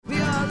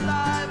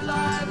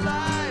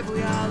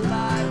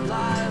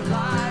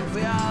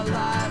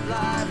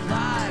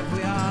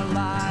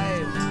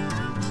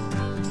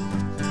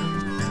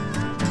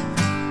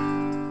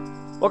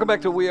Welcome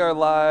back to We Are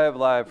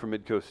live from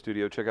Midcoast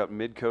Studio. Check out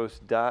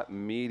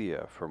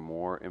midcoast.media for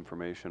more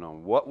information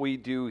on what we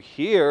do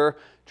here.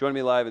 Join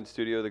me live in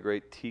studio, the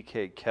great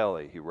TK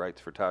Kelly. He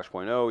writes for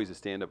Tosh.0. He's a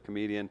stand-up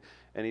comedian,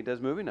 and he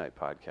does Movie Night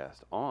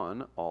podcast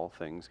on all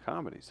things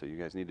comedy. So you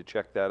guys need to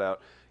check that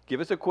out. Give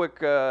us a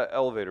quick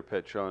elevator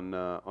pitch on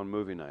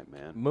Movie Night,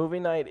 man. Movie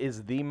Night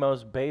is the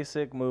most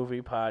basic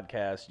movie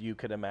podcast you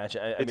could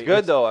imagine. It's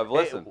good, though. I've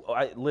listened.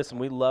 Listen,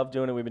 we love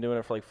doing it. We've been doing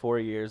it for like 4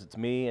 years. It's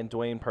me and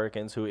Dwayne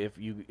Perkins, who, if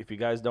you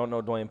guys don't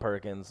know Dwayne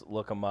Perkins,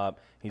 look him up.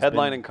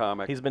 Headlining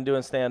comic. He's been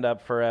doing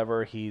stand-up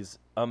forever. He's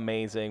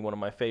amazing, one of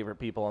my favorite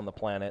people on the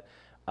planet.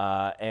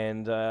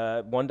 And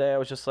one day I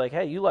was just like,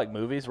 hey, you like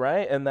movies,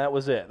 right? And that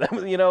was it.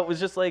 It was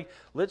just like,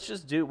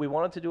 we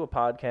wanted to do a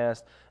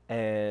podcast,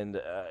 and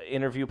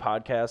interview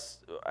podcasts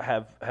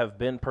have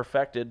been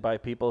perfected by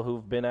people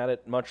who've been at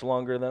it much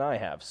longer than I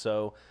have.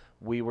 So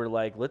we were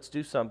like, let's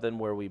do something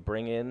where we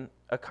bring in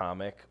a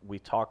comic, we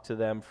talk to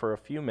them for a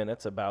few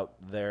minutes about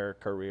their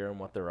career and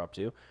what they're up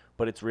to,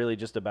 but it's really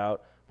just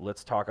about,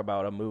 let's talk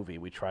about a movie.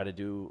 We try to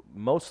do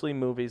mostly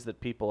movies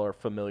that people are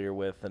familiar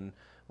with and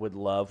would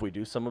love. We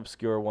do some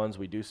obscure ones.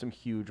 We do some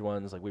huge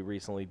ones. Like we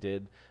recently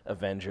did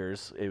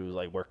Avengers. It was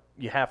like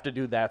you have to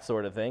do that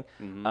sort of thing.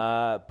 Mm-hmm.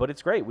 But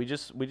it's great. We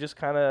just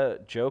kind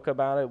of joke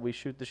about it. We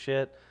shoot the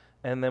shit,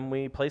 and then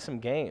we play some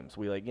games.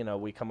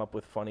 We come up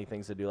with funny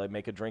things to do, like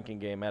make a drinking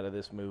game out of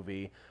this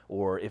movie,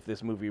 or if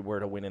this movie were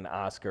to win an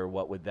Oscar,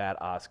 what would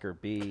that Oscar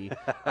be?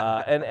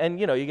 And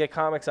you get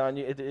comics on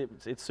you.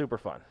 It's super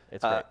fun.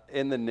 It's great.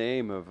 In the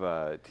name of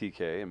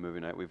TK and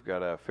Movie Night, we've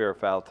got a fair or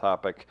foul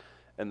topic.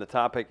 And the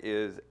topic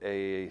is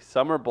a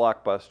summer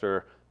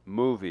blockbuster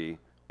movie,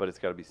 but it's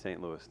got to be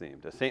St. Louis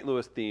themed. A St.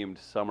 Louis themed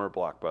summer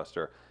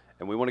blockbuster.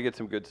 And we want to get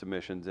some good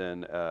submissions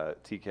in.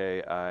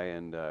 TK, I,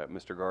 and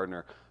Mr.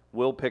 Gardner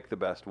will pick the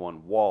best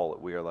one. Wall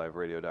at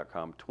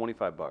weareliveradio.com.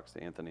 $25.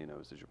 The Anthony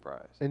knows is your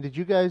prize. And did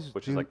you guys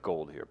Which is like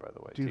gold here, by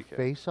the way. Do TK.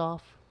 Face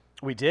Off?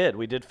 We did.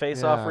 We did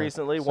Face Off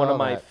recently. One of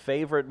my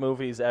favorite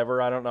movies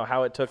ever. I don't know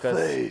how it took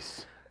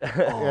us.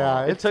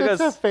 Yeah, it's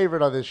a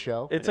favorite on this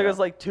show. It took us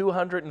like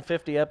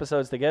 250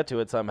 episodes to get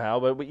to it somehow,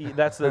 but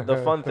that's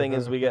the fun thing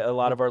is we get a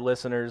lot of our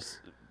listeners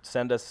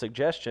send us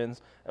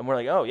suggestions, and we're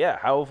like, oh yeah,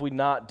 how have we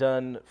not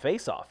done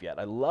Face Off yet?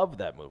 I love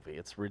that movie.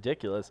 It's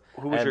ridiculous.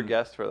 Who was your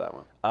guest for that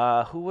one?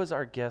 Who was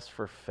our guest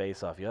for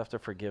Face Off? You have to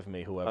forgive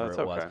me, whoever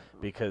it was, okay.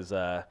 because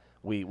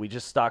we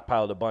just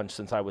stockpiled a bunch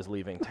since I was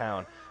leaving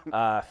town.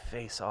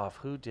 Face Off.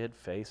 Who did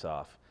Face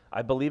Off?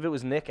 I believe it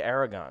was Nick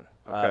Aragon.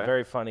 Okay.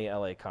 Very funny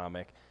LA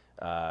comic.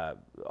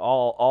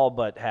 All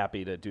but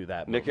happy to do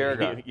that movie. Nick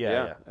Aragon.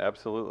 Yeah,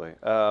 absolutely.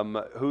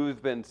 Who's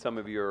been some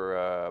of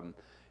your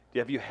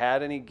have you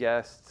had any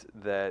guests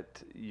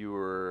that you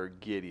were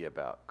giddy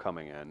about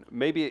coming in?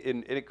 Maybe,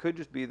 and it could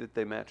just be that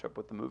they match up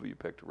with the movie you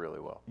picked really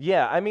well.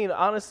 Yeah, I mean,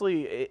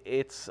 honestly,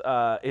 it's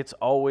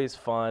always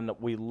fun.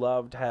 We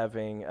loved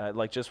having,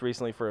 like just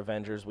recently for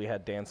Avengers, we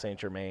had Dan St.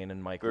 Germain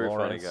and Mike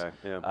Lawrence. Very funny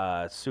guy,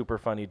 yeah. Super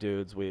funny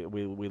dudes. We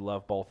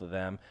love both of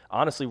them.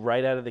 Honestly,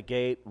 right out of the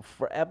gate,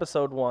 for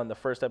episode 1, the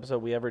first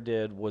episode we ever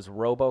did was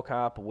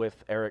RoboCop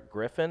with Eric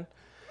Griffin.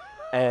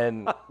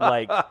 And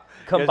like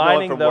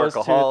combining those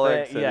two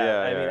things,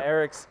 I mean,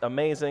 Eric's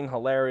amazing,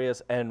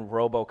 hilarious, and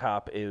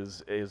RoboCop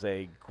is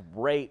a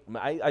great.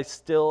 I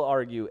still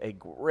argue a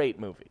great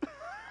movie.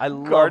 I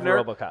love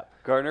RoboCop.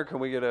 Gardner, can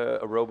we get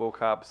a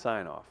RoboCop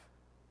sign off?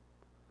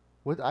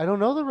 What? I don't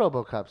know the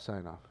RoboCop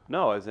sign off.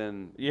 No, as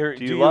in, do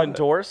you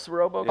endorse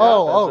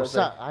RoboCop?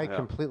 Yeah, I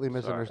completely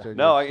misunderstood.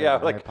 No, I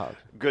like apologize.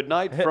 Good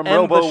night from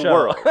Robo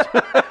World.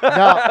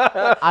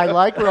 No, I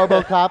like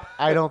RoboCop.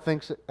 I don't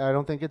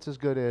think it's as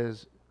good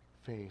as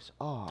Face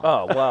Off.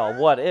 Oh well,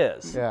 what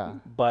is? Yeah,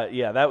 but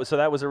yeah, that was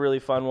a really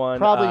fun one.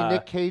 Probably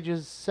Nick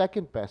Cage's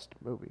second best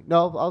movie.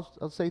 No,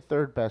 I'll say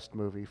third best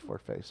movie for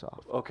Face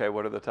Off. Okay,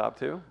 what are the top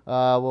two?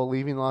 Well,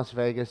 Leaving Las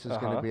Vegas is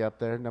going to be up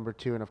there, number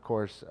 2, and of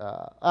course,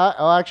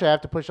 actually, I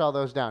have to push all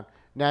those down.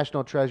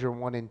 National Treasure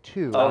 1 and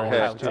 2.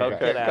 Okay.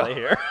 Get out of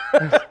here.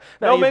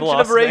 No mention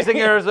of Raising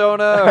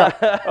Arizona.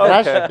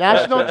 Okay.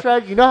 National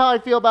Treasure. You know how I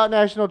feel about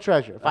National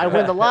Treasure. If I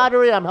win the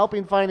lottery, I'm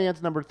helping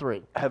finance number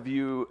 3. Have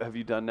you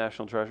done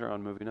National Treasure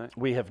on Movie Night?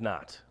 We have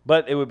not,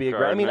 but it would be a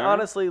great. I mean,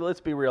 honestly,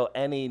 let's be real.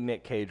 Any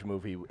Nick Cage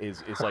movie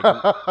is like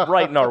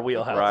right in our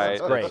wheelhouse. Right,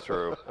 it's great. That's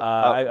true.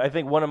 I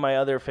think one of my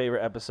other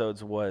favorite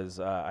episodes was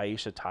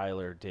Aisha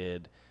Tyler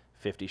did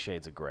 50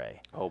 Shades of Grey.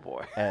 Oh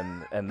boy.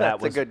 And that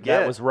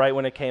was right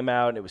when it came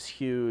out, and it was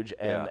huge,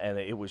 and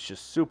it was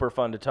just super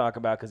fun to talk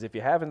about, because if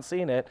you haven't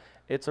seen it,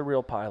 it's a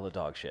real pile of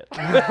dog shit.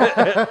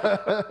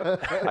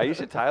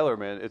 Aisha Tyler,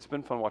 man, it's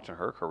been fun watching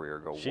her career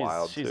go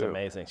wild. She's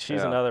amazing.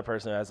 She's another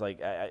person who has like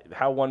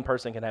how one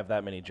person can have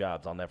that many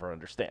jobs, I'll never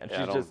understand.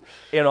 She's just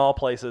in all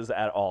places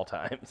at all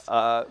times.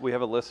 We have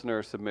a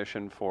listener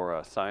submission for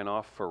a sign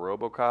off for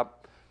RoboCop.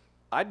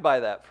 I'd buy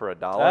that for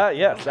 $1.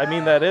 Yes, I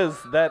mean that is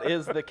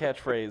the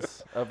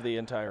catchphrase of the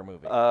entire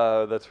movie.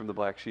 That's from the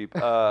Black Sheep.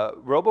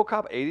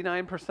 RoboCop,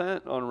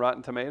 89% on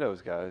Rotten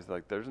Tomatoes, guys.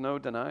 Like, there's no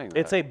denying that.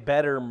 It's a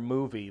better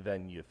movie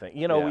than you think.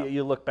 You know, Yeah.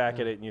 you look back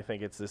at it and you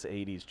think it's this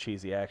 80s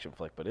cheesy action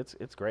flick, but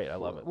it's great. I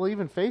love it. Well,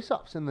 even Face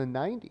Off's in the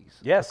 90s.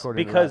 Yes,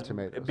 according to because Rotten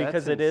Tomatoes.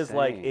 because That's it is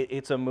like insane.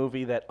 it's a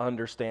movie that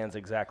understands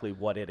exactly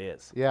what it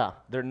is. Yeah.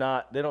 They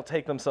don't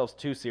take themselves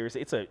too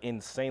seriously. It's an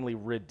insanely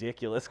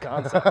ridiculous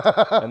concept,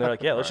 and they're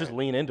like, yeah, let's just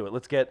lean into it.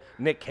 Let's get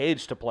Nick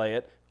Cage to play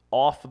it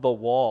off the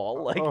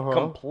wall, like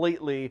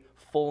completely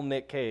full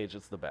Nick Cage.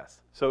 It's the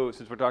best. So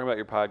since we're talking about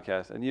your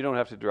podcast, and you don't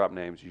have to drop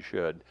names, you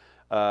should.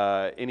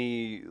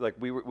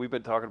 We've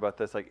been talking about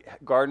this, like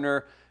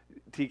Gardner,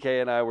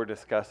 TK, and I were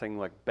discussing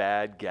like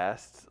bad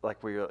guests,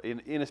 like where you're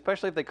in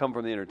especially if they come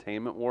from the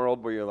entertainment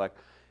world, where you're like,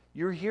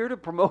 you're here to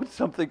promote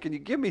something. Can you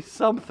give me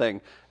something?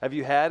 Have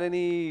you had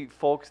any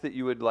folks that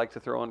you would like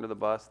to throw under the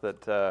bus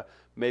that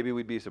maybe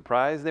we'd be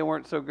surprised they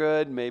weren't so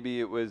good?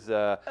 Maybe it was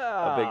a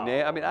big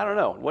name. I mean, I don't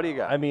know. What do you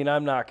got? I mean,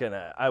 I'm not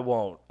gonna. I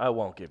won't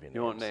give you names.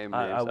 You won't name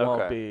I names.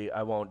 won't Okay. be.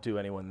 I won't do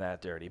anyone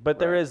that dirty. But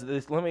there is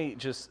this. Let me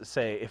just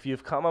say, if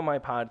you've come on my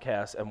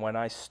podcast, and when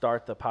I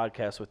start the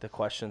podcast with the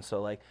question, so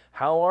like,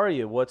 how are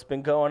you? What's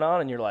been going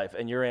on in your life?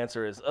 And your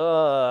answer is,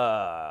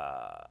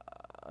 I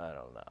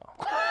don't know.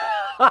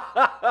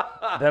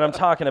 Then I'm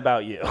talking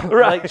about you.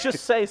 Like,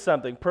 just say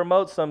something.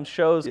 Promote some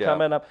shows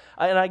coming up.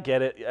 And I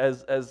get it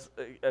as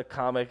a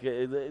comic.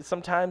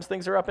 Sometimes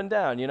things are up and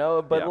down, you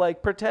know. But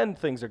like, pretend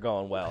things are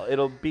going well.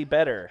 It'll be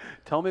better.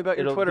 Tell me about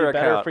your It'll Twitter be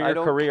better account. for I your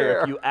don't career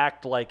care. if you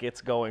act like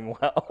it's going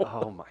well.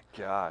 Oh my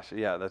gosh,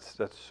 yeah, that's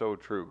so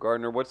true.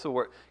 Gardner, what's the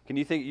word? Can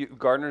you think?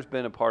 Gardner's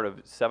been a part of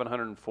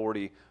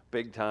 740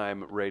 big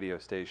time radio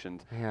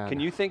stations. Man. Can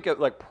you think of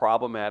like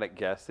problematic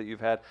guests that you've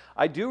had?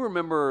 I do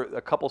remember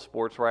a couple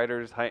sports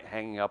writers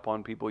hanging up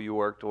on people you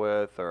worked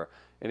with or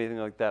anything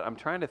like that. I'm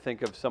trying to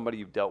think of somebody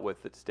you've dealt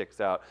with that sticks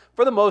out.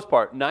 For the most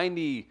part,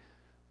 99%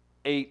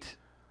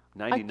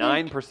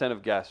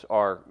 of guests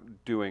are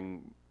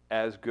doing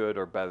as good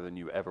or better than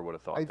you ever would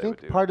have thought I they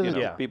think would do. part of You the-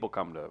 know, Yeah. people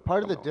come to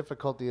Part of the come to-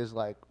 difficulty is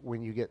like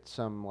when you get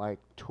some like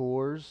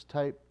tours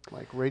type,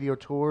 like radio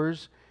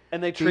tours.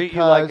 And they treat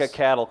you like a because-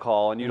 cattle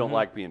call, and you don't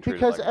like being treated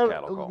Because like a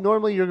cattle call.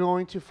 normally you're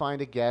going to find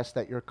a guest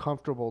that you're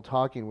comfortable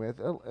talking with,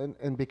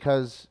 and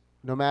because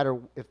no matter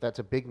if that's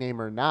a big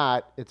name or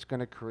not, it's going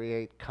to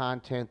create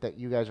content that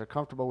you guys are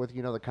comfortable with,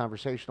 you know, the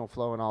conversational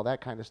flow and all that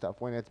kind of stuff.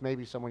 When it's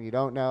maybe someone you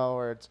don't know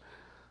or it's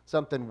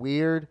something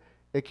weird,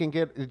 it can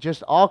get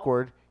just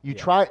awkward. You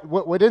try,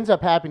 what ends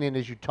up happening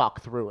is you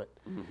talk through it.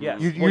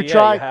 Yes. You Well, yeah,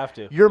 try, you have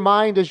to. your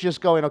mind is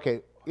just going, okay,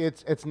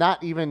 it's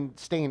not even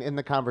staying in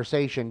the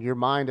conversation. Your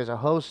mind as a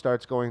host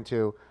starts going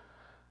to,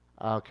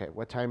 okay,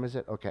 what time is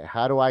it? Okay,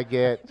 how do I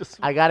get,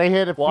 I got to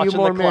hit a few Watching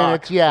more the clock.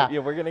 minutes. Yeah. Yeah,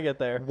 we're gonna get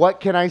there.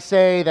 What can I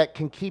say that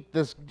can keep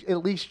this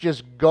at least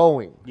just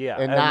going? Yeah,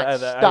 And not I-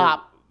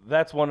 stop.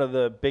 that's one of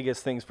the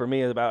biggest things for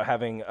me about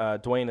having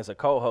Dwayne as a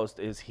co-host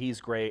is he's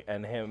great,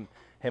 and him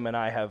and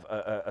I have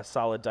a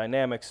solid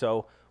dynamic.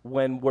 So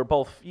when we're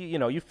both,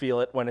 you feel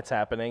it when it's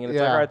happening, and it's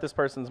like, Yeah. all right, this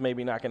person's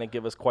maybe not going to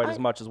give us quite as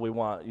much as we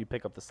want. You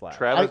pick up the slack.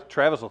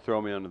 Travis will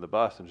throw me under the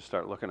bus and just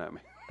start looking at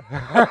me.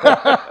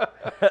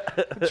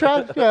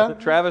 Yeah.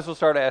 Travis will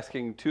start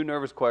asking two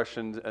nervous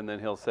questions, and then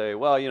he'll say,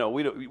 "Well,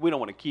 we don't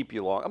want to keep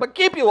you long." I'm like,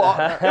 "Keep you long?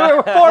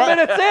 We're 4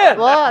 minutes in.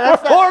 Well,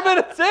 that's We're 4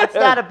 minutes in." It's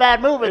not a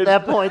bad move at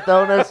that point,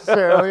 though,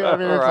 necessarily. I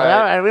mean, it's like, Right.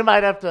 all right, we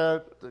might have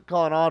to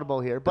call an audible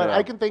here. But Yeah.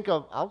 I can think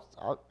of,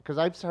 because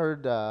I've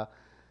heard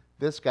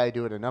this guy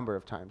do it a number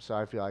of times, so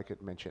I feel I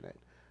could mention it.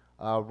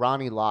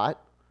 Ronnie Lott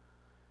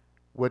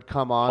would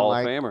come on, Hall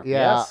of like, Famer.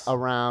 yeah, Yes.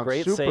 around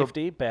Great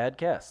safety, bad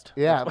guest.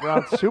 Yeah,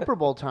 around Super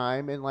Bowl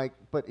time, and like,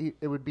 but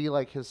it would be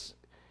like he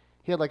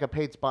had like a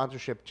paid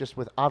sponsorship just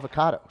with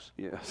avocados.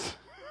 Yes,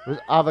 It was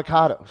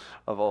avocados.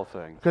 of all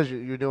things. Because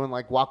you're doing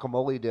like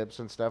guacamole dips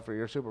and stuff for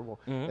your Super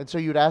Bowl. Mm-hmm. And so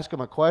you'd ask him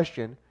a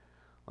question,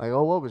 like,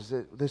 oh, what was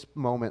this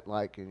moment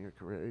like in your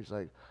career? He's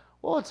like,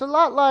 well, it's a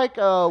lot like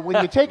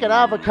when you take an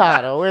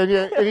avocado, and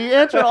he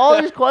answered all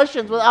these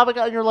questions with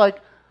avocado, and you're like,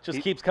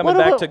 Just keeps coming what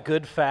back about- to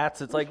good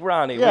fats. It's like,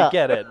 Ronnie, yeah, we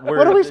get it.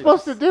 what are we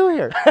supposed to do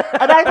here?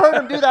 And I've heard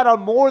him do that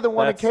on more than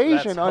one That's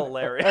occasion.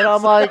 hilarious. And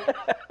I'm like,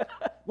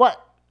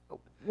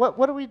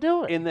 what are we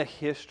doing? In the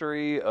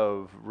history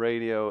of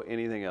radio,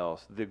 anything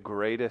else, the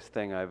greatest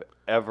thing I've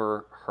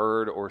ever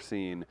heard or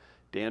seen,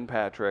 Dan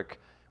Patrick,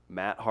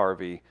 Matt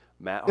Harvey.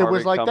 Matt It Harvey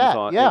was like comes that,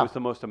 on. yeah. It was the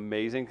most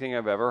amazing thing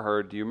I've ever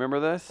heard. Do you remember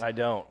this? I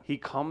don't. He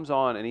comes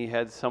on and he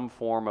had some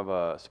form of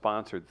a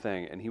sponsored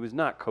thing, and he was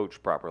not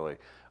coached properly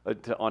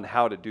on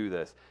how to do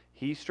this.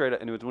 He straight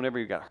up, and it was whenever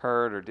you got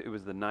hurt, or it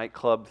was the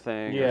nightclub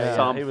thing, Yeah, or yeah,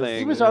 something.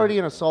 he was already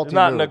in a salty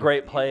Not in mood. a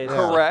great place.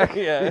 Correct.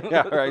 Yeah.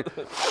 Yeah, right.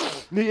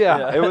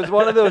 Yeah, it was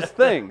one of those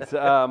things.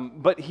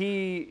 But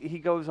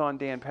he goes on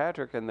Dan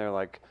Patrick, and they're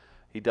like,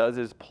 he does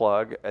his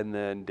plug, and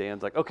then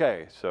Dan's like,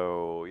 okay,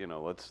 so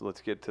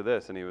let's get to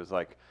this, and he was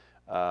like,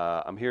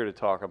 I'm here to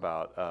talk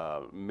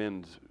about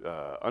men's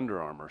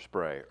Under Armour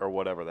spray or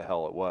whatever the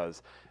hell it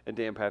was, and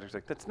Dan Patrick's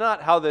like, that's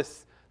not how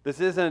this This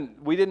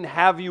isn't. We didn't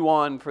have you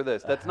on for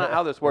this. That's not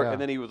how this works." Yeah.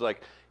 And then he was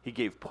like, he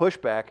gave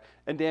pushback,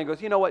 and Dan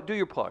goes, "You know what? Do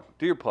your plug.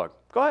 Do your plug.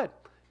 Go ahead."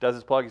 Does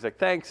his plug. He's like,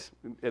 "Thanks."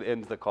 It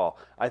ends the call.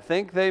 I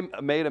think they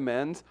made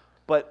amends,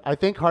 but I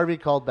think Harvey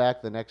called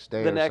back the next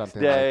day. the or next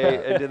something day like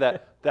that. and did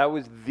that. That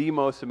was the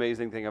most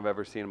amazing thing I've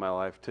ever seen in my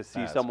life. To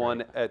see That's someone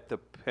great. at the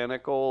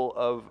pinnacle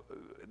of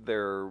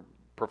their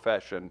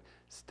profession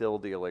still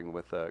dealing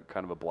with a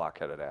kind of a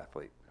blockheaded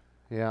athlete.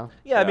 Yeah.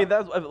 Yeah, I Yeah. mean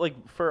that's like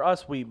for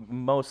us. We have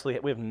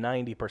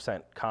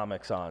 90%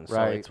 comics on, so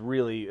Right.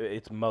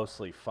 it's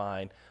mostly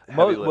fine.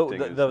 Heavy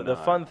lifting is the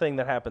not. fun thing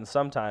that happens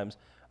sometimes,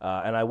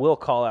 and I will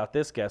call out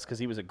this guest because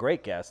he was a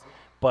great guest.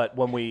 But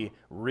when we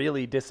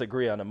really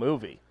disagree on a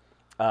movie,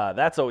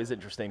 that's always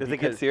interesting. Does it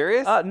get because-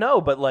 serious?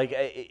 No, but like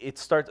it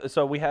starts.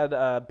 So we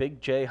had Big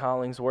Jay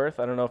Hollingsworth.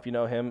 I don't know if you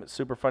know him.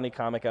 Super funny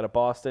comic out of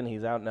Boston.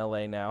 He's out in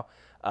L.A. now.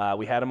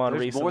 We had him on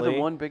There's recently. more than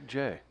one Big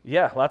J.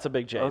 Yeah, lots of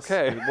Big J's.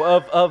 Okay.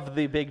 Of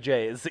the Big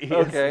J's, he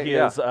Okay, is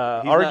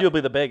yeah. He's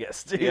arguably the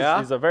biggest.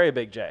 He's a very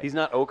big J. He's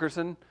not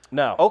Okerson?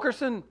 No.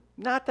 Okerson,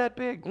 not that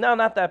big. No,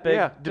 not that big.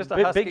 Yeah, just a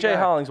Big, husky Big J guy.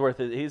 Hollingsworth,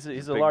 he's a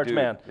big large dude,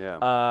 man.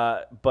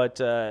 yeah.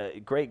 But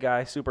great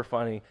guy, super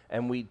funny.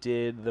 And we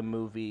did the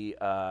movie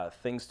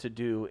Things to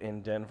Do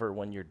in Denver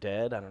When You're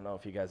Dead. I don't know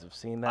if you guys have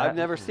seen that. I've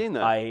never seen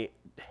that. I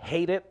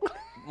hate it.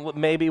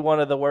 Maybe one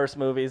of the worst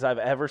movies I've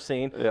ever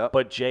seen. Yeah.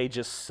 But Jay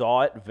just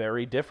saw it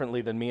very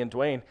differently than me and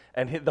Dwayne.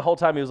 And the whole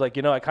time he was like,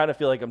 I kind of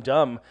feel like I'm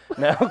dumb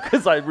now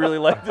because I really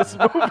like this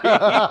movie.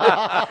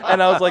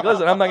 And I was like,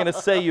 listen, I'm not going to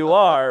say you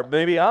are.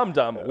 Maybe I'm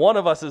dumb. One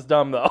of us is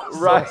dumb, though. So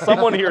Right.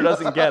 someone here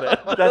doesn't get it.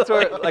 That's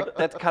where,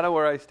 that's kind of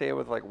where I stand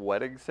with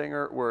Wedding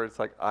Singer, where it's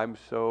like I'm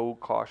so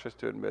cautious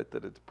to admit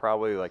that it's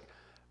probably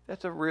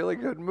that's a really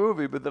good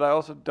movie, but then I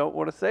also don't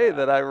want to say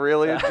that I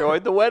really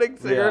enjoyed The Wedding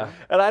Singer, Yeah.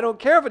 and I don't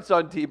care if it's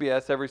on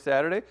TBS every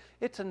Saturday.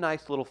 It's a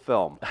nice little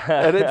film,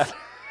 and it's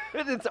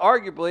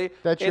arguably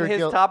That's in your his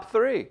guilt- top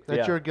 3. That's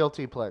Yeah. your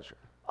guilty pleasure.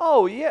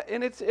 Oh yeah,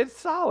 and it's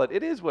solid.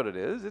 It is what it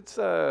is. It's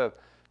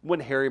When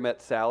Harry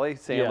Met Sally,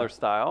 Sandler Yeah.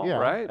 style, Yeah.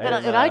 right?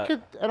 And I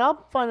could, and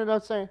I'll find it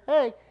out saying,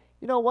 hey,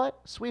 you know what?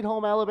 Sweet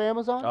Home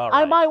Alabama's on. All I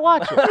right. might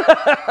watch it.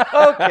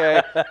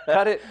 Okay,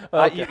 cut it.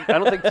 I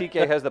don't think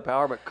TK has the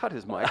power, but cut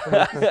his mic.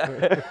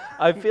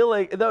 I feel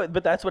like,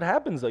 but that's what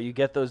happens, though. You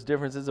get those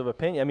differences of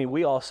opinion. I mean,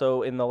 we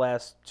also, in the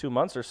last 2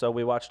 months or so,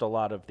 we watched a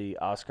lot of the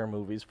Oscar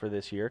movies for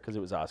this year because it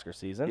was Oscar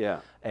season. Yeah.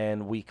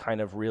 And we kind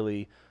of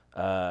really,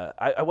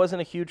 I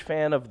wasn't a huge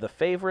fan of The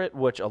Favorite,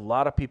 which a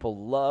lot of people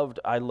loved.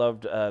 I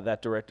loved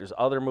that director's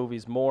other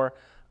movies more.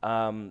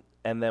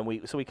 And then we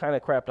kind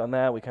of crapped on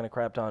that. We kind of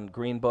crapped on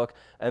Green Book.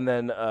 And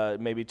then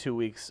maybe 2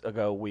 weeks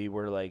ago, we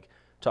were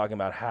talking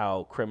about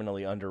how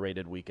criminally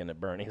underrated Weekend at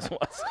Bernie's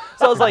was.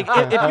 So I was like,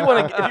 if you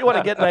want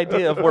to get an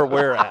idea of where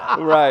we're at,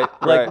 Right,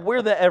 right.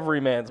 we're the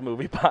Everyman's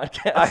Movie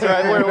podcast.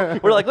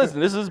 Right? We're like, listen,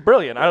 this is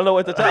brilliant. I don't know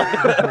what to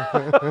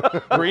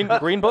tell you.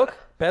 Green Book,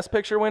 Best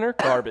Picture winner,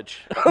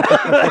 garbage.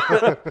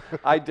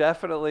 I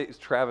definitely,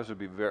 Travis would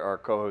be our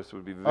co-host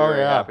would be very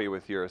yeah. happy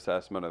with your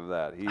assessment of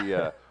that. He,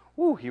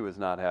 he was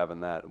not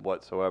having that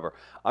whatsoever.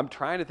 I'm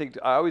trying to think.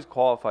 I always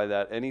qualify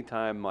that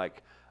anytime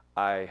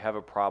I have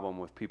a problem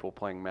with people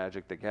playing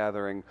Magic the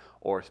Gathering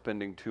or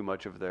spending too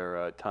much of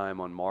their time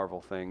on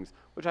Marvel things,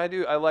 which I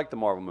do. I like the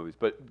Marvel movies,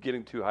 but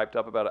getting too hyped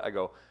up about it, I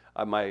go.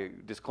 My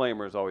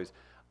disclaimer is always,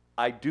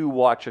 I do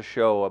watch a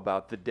show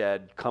about the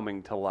dead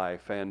coming to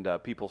life and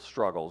people's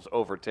struggles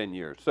over 10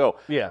 years. So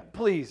Yeah.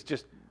 please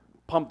just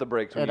pump the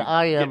brakes when And you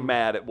I get am-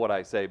 mad at what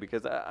I say,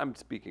 because I'm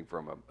speaking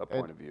from a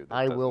point of view. That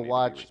I doesn't will need to be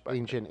watch respected.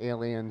 Ancient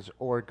Aliens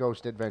or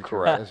Ghost Adventures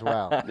Correct. as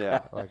well. Yeah.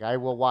 I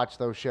will watch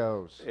those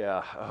shows.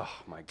 Yeah. Oh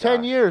my god.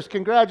 10 years.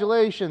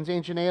 Congratulations,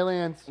 Ancient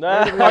Aliens.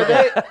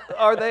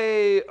 Are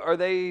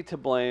they to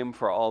blame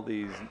for all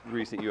these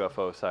recent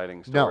UFO sighting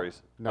No,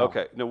 stories? no.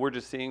 Okay. No, we're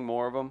just seeing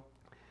more of them.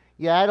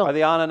 Yeah, I Are don't.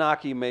 the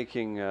Anunnaki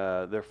making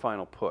their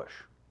final push?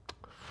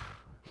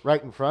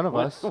 Right in front of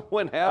us.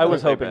 When I have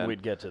was they hoping been?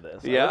 we'd get to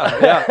this. Yeah,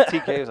 yeah.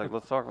 TK is like,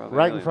 let's talk about the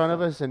Right in aliens front of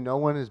stuff. us, and no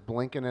one is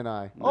blinking an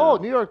eye. No. Oh,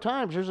 New York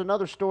Times. There's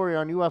another story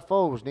on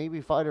UFOs. Navy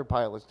fighter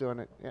pilots doing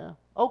it. Yeah.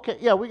 Okay.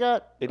 Yeah, we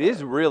got. It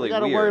is really We got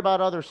to weird worry about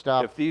other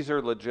stuff. if these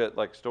are legit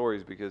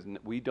stories, because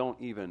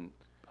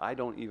I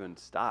don't even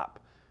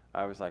stop.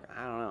 I was like,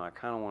 I don't know. I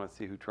kind of want to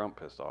see who Trump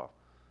pissed off.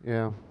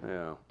 Yeah.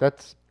 Yeah,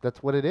 That's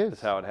what it is.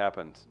 that's how it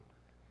happens.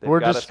 They've We're,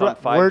 got us on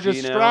 5G we're now.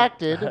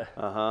 distracted.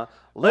 Uh-huh.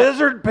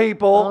 Lizard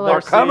people, Oh, they're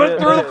let's see coming it.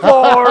 through the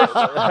floors,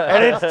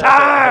 and it's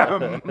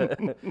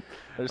time.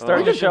 They're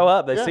starting to show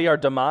up. They Yeah. see our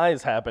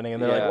demise happening,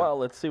 and they're Yeah. like, well,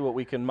 let's see what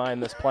we can mine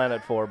this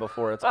planet for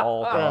before it's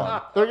all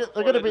gone. They're Wanna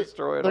gonna be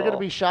destroy it they're gonna all.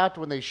 be shocked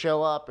when they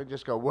show up and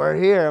just go, "We're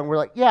here," and we're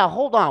like, "Yeah,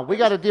 hold on, we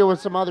got to deal with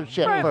some other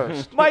shit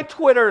first." My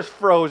Twitter's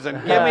frozen.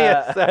 Give me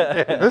a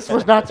second. This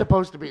was not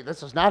supposed to be.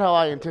 This is not how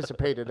I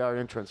anticipated our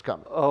entrance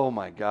coming. Oh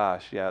my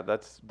gosh, yeah,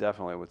 that's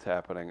definitely what's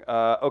happening.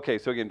 Okay,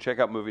 so again, check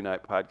out Movie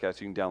Night Podcast.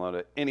 You can download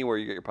it anywhere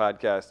you get your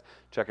podcast.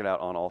 Check it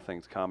out on All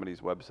Things Comedy's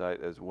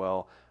website as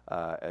well.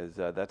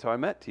 That's how I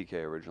met TK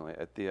originally,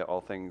 at the All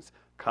Things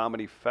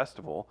Comedy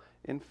Festival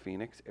in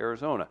Phoenix,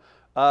 Arizona.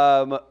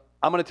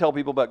 I'm going to tell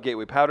people about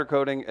Gateway Powder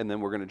Coating, and then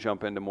we're going to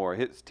jump into more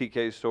his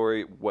TK's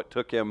story, what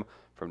took him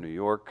from New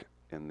York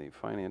in the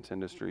finance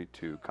industry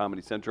to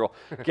Comedy Central.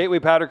 Gateway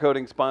Powder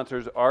Coating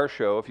sponsors our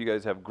show. If you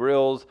guys have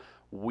grills,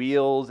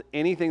 wheels,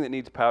 anything that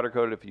needs powder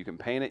coated, if you can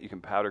paint it, you can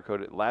powder coat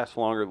it. It lasts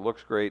longer, it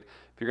looks great.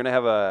 If you're going to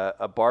have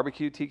a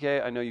barbecue,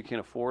 TK, I know you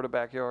can't afford a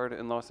backyard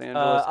in Los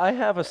Angeles. I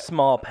have a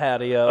small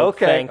patio.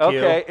 Okay, thank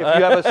you. If you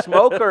have a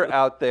smoker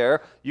out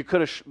there, you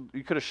could have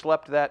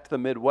schlepped that to the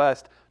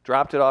Midwest,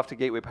 dropped it off to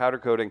Gateway Powder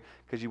Coating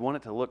because you want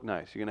it to look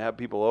nice. You're going to have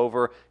people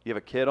over. You have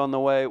a kid on the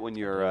way when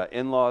your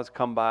in-laws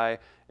come by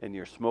and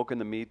you're smoking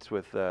the meats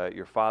with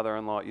your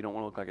father-in-law. You don't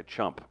want to look like a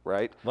chump,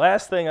 right?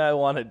 Last thing I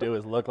want to do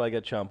is look like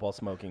a chump while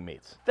smoking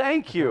meats.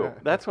 Thank you.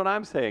 That's what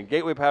I'm saying.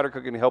 Gateway Powder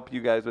Coat can help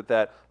you guys with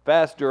that.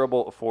 Fast,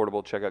 durable,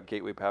 affordable. Check out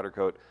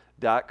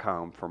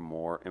gatewaypowdercoat.com for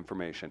more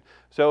information.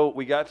 So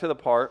we got to the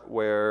part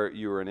where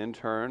you were an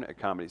intern at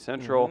Comedy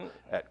Central,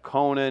 at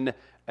Conan,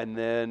 and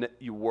then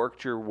you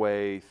worked your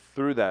way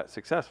through that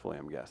successfully,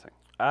 I'm guessing.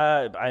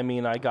 I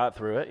mean, I got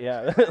through it.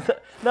 Yeah.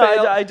 No,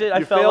 Failed. I did.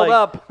 You failed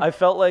up. I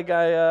felt like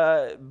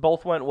I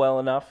both went well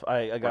enough.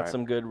 I got Right.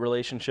 some good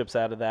relationships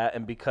out of that,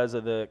 and because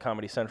of the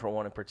Comedy Central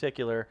one in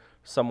particular,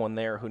 someone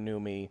there who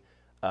knew me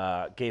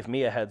gave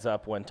me a heads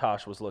up when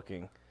Tosh was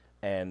looking,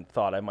 and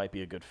thought I might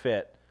be a good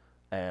fit,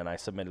 and I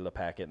submitted a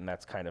packet, and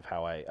that's kind of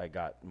how I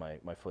got my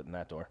foot in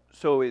that door.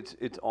 So it's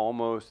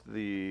almost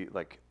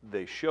like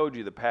they showed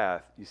you the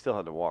path. You still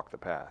had to walk the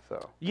path,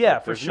 though. Yeah,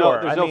 Like, for there's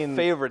sure. There's I no mean,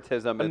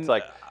 favoritism. It's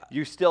like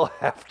you still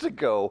have to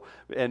go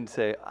and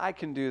say, I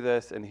can do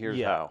this, and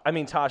here's how. I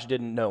mean, Tosh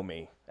didn't know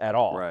me at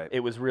all. Right. It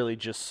was really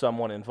just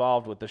someone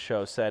involved with the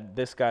show said,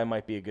 this guy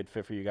might be a good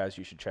fit for you guys.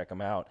 You should check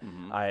him out.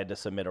 I had to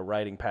submit a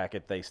writing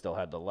packet. They still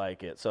had to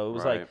like it. So it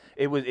was Right.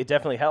 it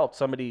definitely helped.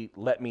 Somebody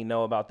let me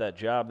know about that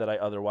job that I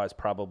otherwise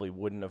probably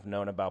wouldn't have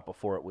known about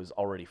before it was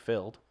already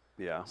filled.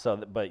 Yeah. So,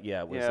 but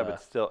yeah, it was. Yeah,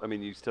 but still, I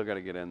mean, you still got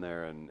to get in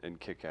there and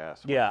kick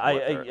ass. with Yeah,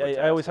 what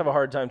they're I always have a asking.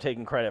 hard time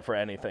taking credit for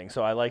anything.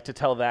 So I like to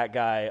tell that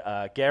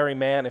guy, Gary,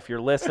 man, if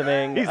you're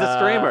listening, He's a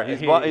streamer.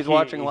 He's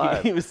watching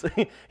live.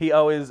 He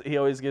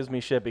always gives me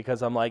shit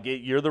because I'm like,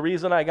 you're the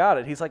reason I got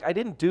it. He's like, I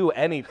didn't do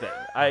anything.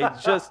 I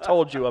just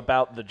told you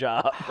about the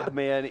job.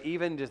 Man,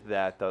 even just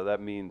that, though,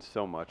 that means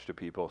so much to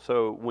people.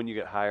 So when you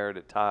get hired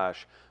at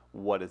Tosh,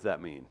 what does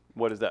that mean?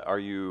 What is that? Are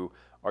you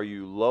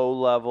low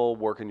level,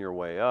 working your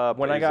way up?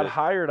 When I Is got it-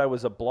 hired, I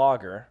was a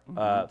blogger.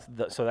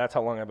 So that's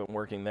how long I've been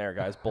working there,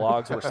 guys.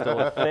 Blogs were still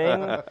a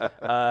thing.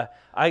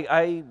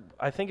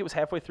 I think it was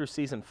halfway through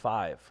season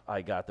 5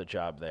 I got the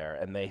job there,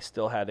 and they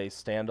still had a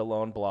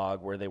standalone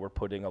blog where they were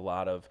putting a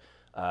lot of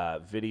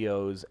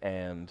videos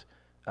and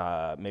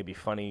maybe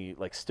funny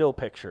like still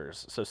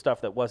pictures, so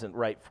stuff that wasn't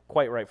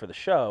quite right for the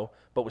show,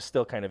 but was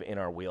still kind of in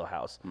our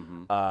wheelhouse.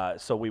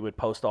 So we would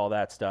post all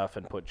that stuff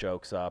and put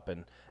jokes up,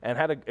 and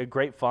had a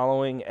great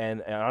following,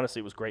 and honestly,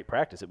 it was great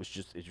practice. It was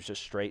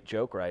just straight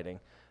joke writing,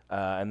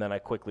 and then I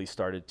quickly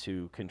started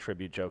to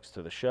contribute jokes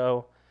to the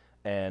show,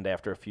 and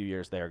after a few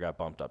years there, got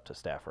bumped up to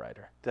staff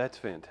writer. That's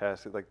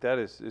fantastic. Like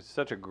it's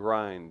such a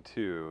grind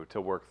too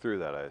to work through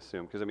that. I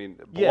assume because I mean,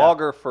 Yeah.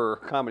 blogger for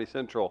Comedy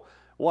Central,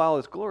 while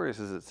as glorious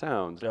as it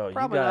sounds, Oh,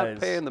 probably you guys,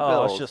 not paying the I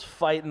bills. was just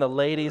fighting the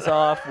ladies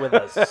off with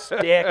a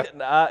stick. Yeah, just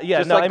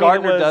no, like I mean,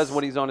 Gardner it was, does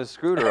when he's on his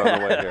scooter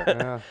on the way here.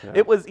 Yeah.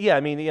 It was, yeah.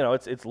 I mean,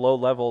 it's low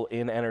level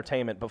in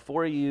entertainment.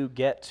 Before you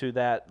get to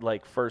that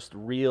like first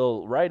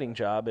real writing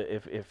job,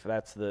 if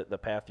that's the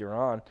path you're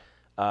on,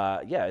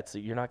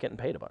 you're not getting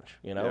paid a bunch.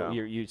 Yeah.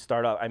 You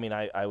start off. I mean,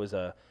 I was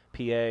a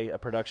PA, a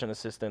production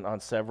assistant on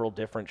several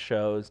different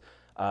shows.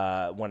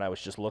 When I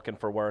was just looking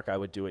for work, I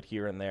would do it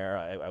here and there.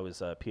 I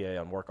was a PA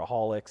on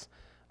Workaholics.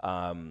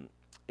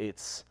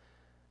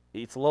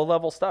 It's low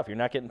level stuff. You're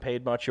not getting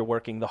paid much. You're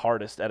working the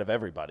hardest out of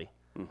everybody.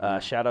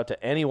 Shout out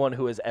to anyone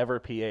who has ever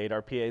PA'd.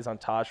 Our PAs on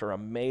Tosh are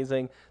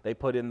amazing. They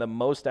put in the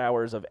most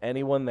hours of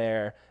anyone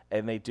there,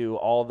 and they do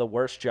all the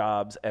worst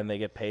jobs, and they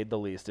get paid the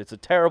least. It's a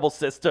terrible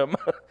system.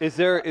 Is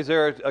there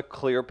a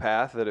clear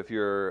path that if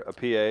you're a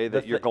PA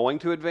that you're going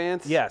to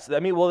advance? Yes.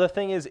 I mean, well, the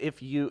thing is,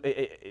 if you,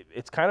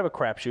 it's kind of a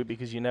crapshoot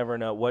because you never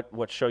know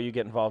what show you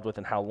get involved with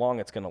and how long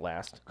it's going to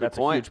last. That's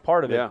point. a huge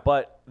part of Yeah. it.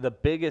 But the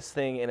biggest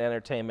thing in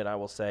entertainment, I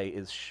will say,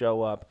 is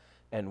show up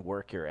and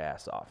work your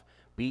ass off.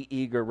 Be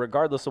eager,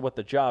 regardless of what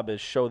the job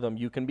is. Show them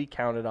you can be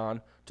counted on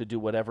to do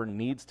whatever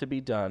needs to be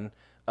done.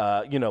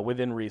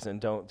 Within reason.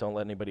 Don't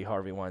let anybody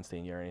Harvey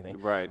Weinstein you or anything.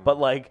 Right. But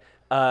like,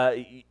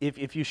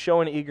 if you show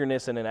an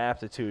eagerness and an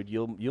aptitude,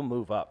 you'll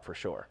move up for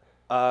sure.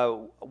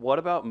 What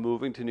about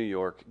moving to New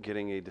York,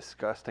 getting a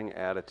disgusting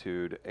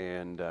attitude,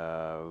 and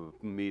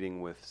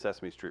meeting with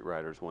Sesame Street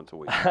writers once a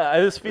week?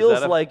 This feels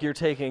that a- like you're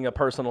taking a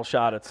personal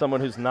shot at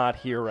someone who's not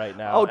here right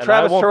now. Oh, and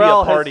Travis I won't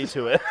Terrell be a party has-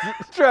 to it.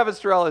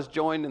 Travis Terrell has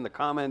joined in the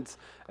comments,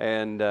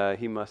 and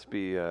he must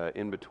be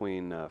in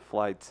between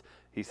flights.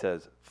 He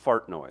says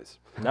fart noise.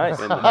 Nice.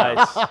 And,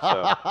 Nice.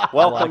 So,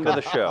 welcome to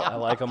the show. I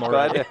like him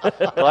already.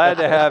 Glad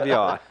to have you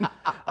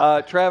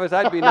on. Travis,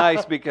 I'd be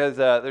nice because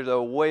there's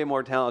a way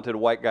more talented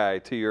white guy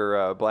to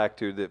your black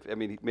dude.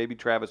 Maybe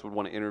Travis would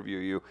want to interview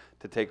you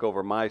to take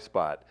over my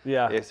spot.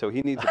 Yeah. So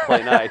he needs to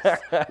play nice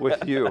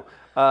with you.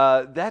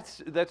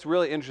 That's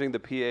really interesting, the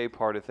PA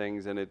part of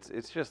things, and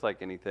it's just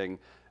like anything.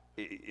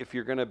 If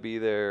you're going to be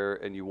there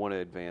and you want to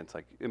advance,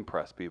 like,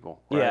 impress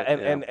people. Right?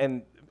 Yeah,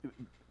 and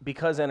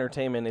because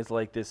entertainment is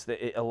like this,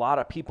 a lot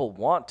of people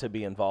want to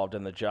be involved,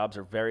 and the jobs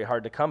are very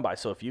hard to come by.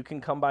 So if you can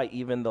come by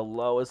even the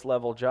lowest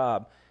level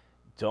job,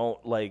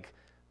 don't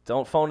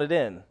phone it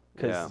in,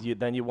 because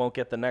then you won't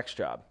get the next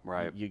job.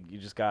 Right. You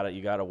just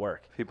gotta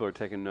work. People are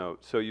taking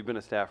note. So you've been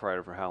a staff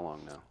writer for how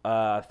long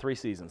now? 3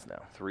 seasons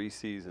now. 3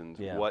 seasons.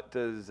 Yeah. What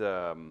does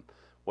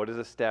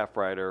a staff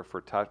writer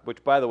for Tosh?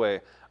 Which, by the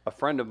way, a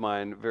friend of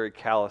mine very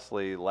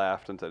callously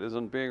laughed and said,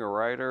 "Isn't being a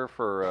writer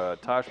for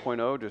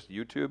Tosh.0 just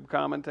YouTube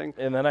commenting?"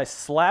 And then I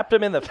slapped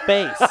him in the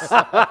face.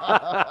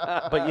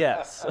 But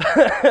yes,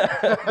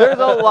 there's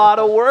a lot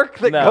of work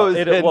that goes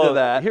into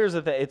that. Here's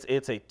the thing: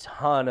 it's a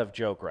ton of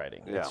joke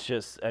writing. Yeah. It's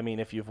just,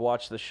 if you've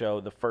watched the show,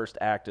 the first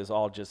act is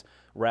all just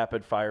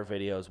rapid fire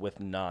videos with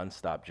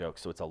nonstop jokes.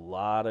 So it's a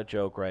lot of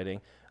joke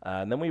writing,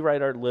 and then we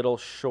write our little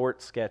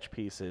short sketch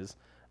pieces,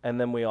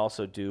 and then we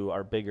also do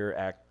our bigger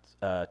act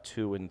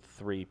 2 and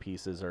 3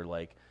 pieces, are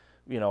like,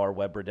 our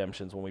web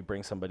redemptions when we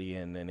bring somebody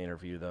in and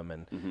interview them,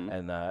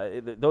 and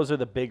those are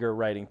the bigger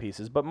writing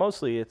pieces. But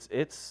mostly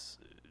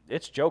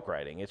it's joke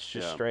writing. It's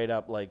just straight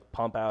up like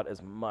pump out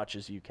as much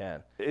as you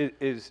can. It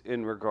is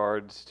in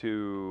regards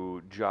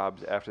to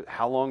jobs after.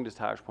 How long does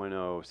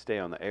Tosh.0 stay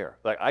on the air?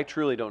 Like, I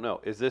truly don't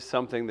know. Is this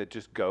something that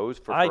just goes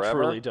for forever? I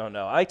truly don't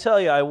know. I tell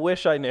you, I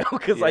wish I knew,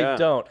 because I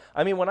don't.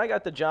 When I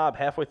got the job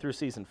halfway through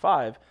season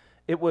 5,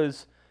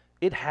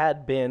 it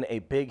had been a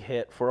big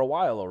hit for a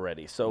while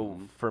already. So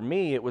for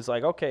me, it was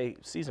like, okay,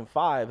 season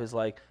 5 is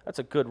like, that's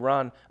a good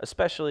run,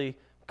 especially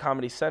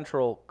Comedy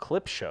Central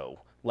clip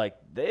show. Like,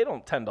 they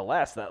don't tend to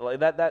last that.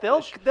 Like that.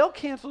 They'll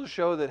cancel a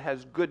show that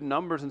has good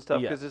numbers and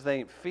stuff because they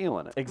ain't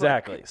feeling it.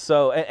 Exactly. Like,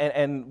 so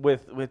and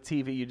with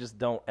TV, you just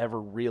don't ever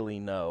really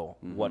know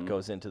what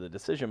goes into the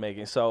decision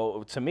making.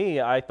 So to me,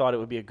 I thought it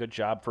would be a good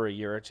job for a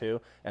year or two,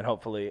 and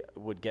hopefully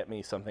would get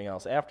me something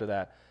else after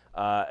that.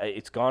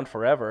 It's gone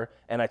forever,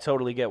 and I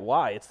totally get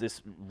why. It's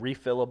this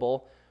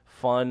refillable,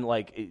 fun,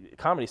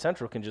 Comedy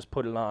Central can just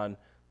put it on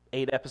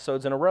 8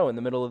 episodes in a row in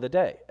the middle of the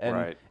day.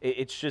 And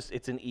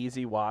it's an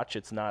easy watch.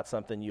 It's not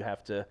something you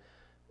have to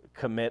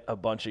commit a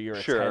bunch of your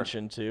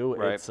attention to.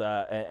 Right. It's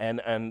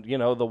and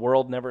the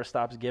world never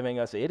stops giving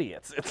us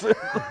idiots.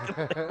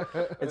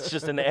 It's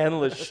just an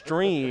endless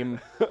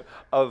stream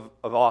of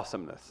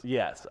awesomeness.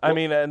 Yes.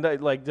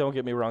 Don't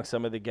get me wrong,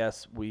 some of the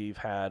guests we've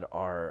had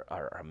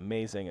are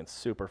amazing and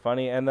super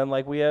funny, and then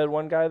we had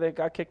one guy that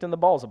got kicked in the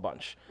balls a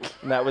bunch,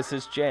 and that was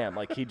his jam.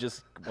 He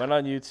just went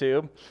on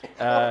YouTube.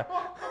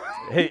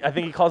 I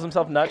think he calls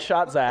himself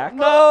Nutshot Zach.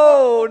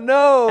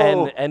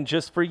 No. And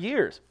just for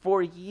years,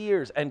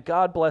 and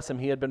God bless him,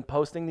 he had been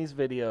posting these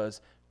videos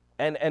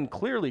and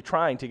clearly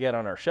trying to get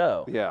on our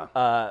show.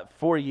 Yeah.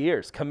 For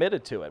years,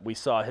 committed to it. We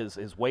saw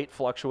his weight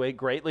fluctuate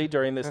greatly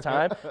during this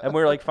time, and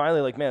we were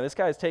finally man, this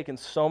guy's taken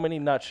so many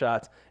nut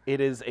shots.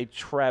 It is a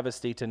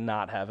travesty to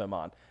not have him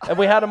on. And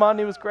we had him on. And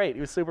he was great.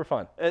 He was super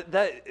fun. Has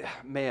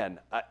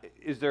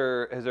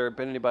there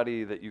been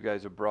anybody that you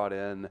guys have brought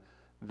in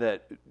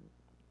that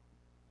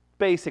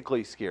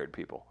basically scared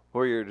people,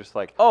 where you're just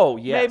like, oh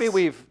yes, maybe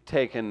we've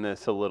taken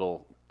this a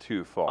little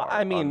too far?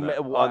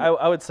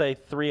 I would say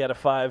 3 out of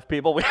 5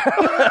 people.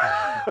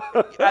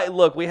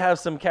 Look, we have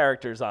some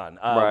characters on.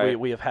 Right.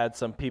 We have had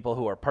some people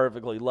who are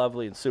perfectly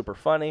lovely and super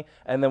funny,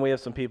 and then we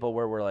have some people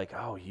where we're like,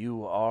 oh,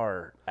 you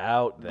are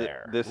out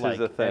there. This is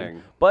a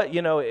thing. But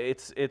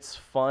it's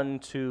fun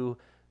to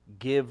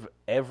give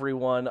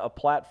everyone a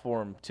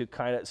platform to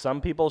kind of.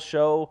 Some people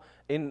show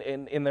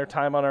in their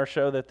time on our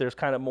show that there's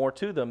kind of more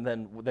to them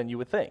than you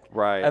would think.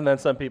 Right. And then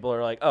some people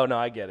are like, oh no,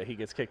 I get it. He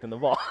gets kicked in the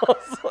balls.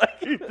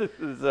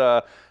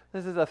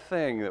 This is a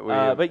thing that we.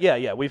 But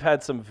yeah, we've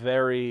had some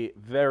very,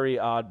 very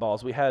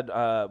oddballs. We had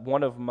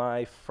one of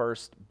my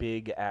first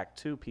big Act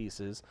 2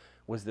 pieces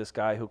was this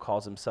guy who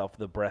calls himself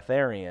the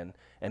Breatharian,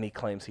 and he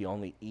claims he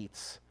only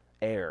eats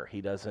air.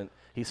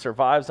 He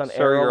survives on air.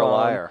 Sir, you're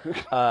alone.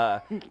 a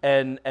liar.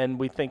 And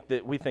we think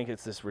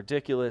it's this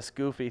ridiculous,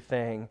 goofy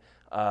thing.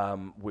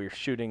 We're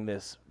shooting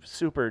this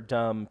super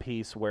dumb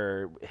piece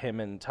where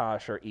him and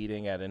Tosh are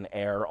eating at an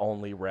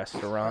air-only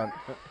restaurant.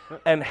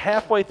 And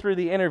halfway through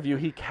the interview,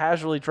 he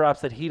casually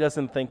drops that he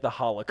doesn't think the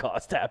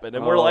Holocaust happened.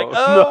 And we're like,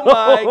 oh,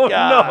 my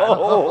God.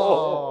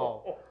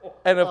 Oh.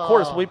 And, of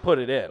course, we put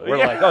it in. We're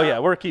like, oh, yeah,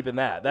 we're keeping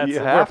that.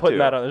 We're putting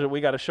that on. We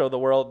got to show the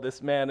world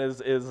this man is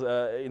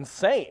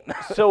insane.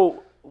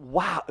 So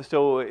Wow.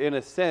 So in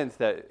a sense,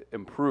 that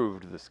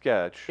improved the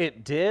sketch.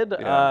 It did.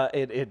 Yeah.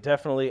 It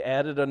definitely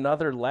added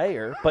another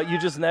layer, but you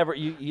just never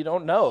you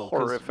don't know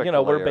because Horrific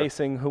we're layer.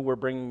 basing who we're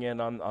bringing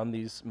in on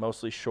these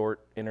mostly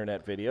short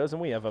internet videos,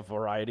 and we have a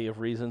variety of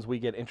reasons we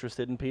get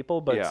interested in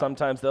people. But Yeah.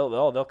 sometimes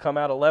they'll come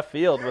out of left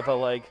field with a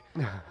like,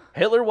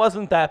 Hitler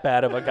wasn't that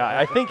bad of a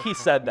guy. I think he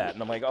said that,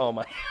 and I'm like, oh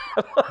my.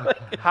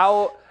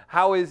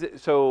 How is it?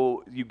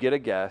 So you get a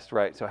guest,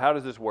 right? So how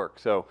does this work?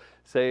 So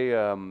say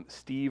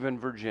Steve in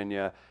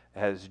Virginia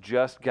has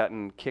just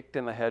gotten kicked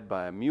in the head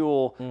by a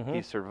mule. Mm-hmm.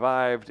 He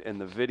survived, and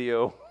the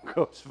video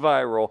goes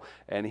viral,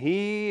 and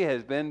he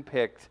has been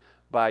picked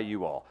by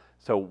you all.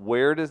 So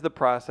where does the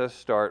process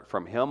start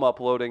from him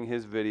uploading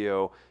his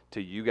video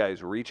to you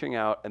guys reaching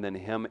out and then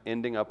him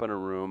ending up in a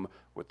room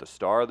with the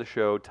star of the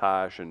show,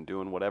 Tosh, and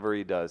doing whatever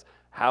he does?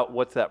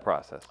 What's that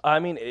process? I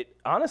mean,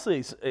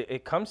 honestly,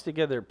 it comes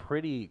together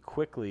pretty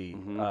quickly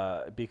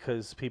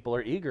because people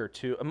are eager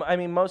to. I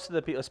mean, most of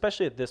the people,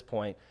 especially at this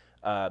point,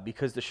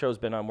 because the show's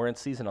been on, we're in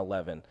season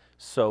 11,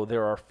 so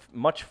there are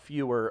much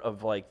fewer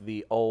of like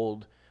the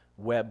old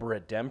web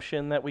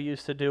redemption that we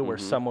used to do, where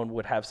someone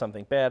would have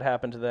something bad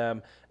happen to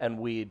them, and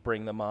we'd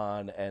bring them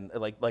on, and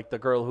like the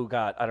girl who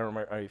got, I don't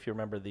remember if you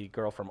remember the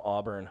girl from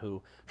Auburn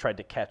who tried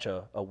to catch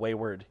a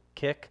wayward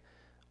kick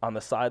on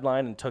the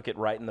sideline and took it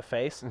right in the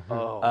face.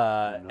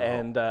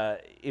 And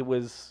it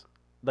was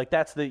like,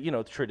 that's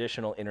the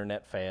traditional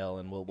internet fail,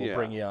 and we'll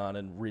bring you on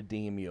and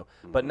redeem you.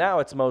 But now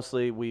it's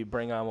mostly we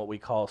bring on what we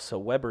call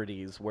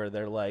celebrities, where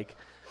they're like,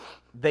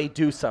 they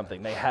do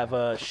something, they have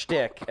a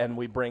shtick, and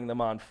we bring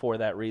them on for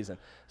that reason.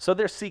 So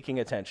they're seeking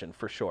attention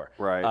for sure.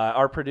 Right.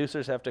 Our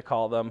producers have to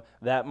call them.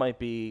 That might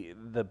be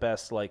the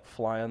best like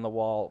fly on the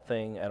wall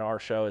thing at our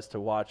show, is to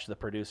watch the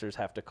producers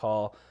have to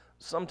call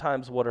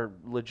sometimes what are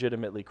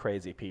legitimately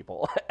crazy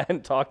people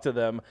and talk to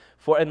them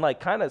and like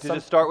kind of. Does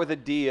it start with a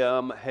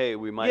DM? Hey,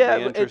 we might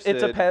be interested.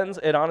 It depends.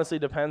 It honestly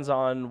depends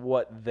on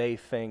what they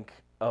think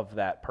of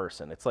that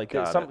person. It's like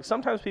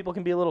sometimes people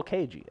can be a little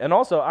cagey, and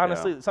also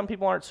honestly, some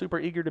people aren't super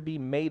eager to be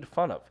made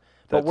fun of.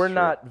 But That's we're true.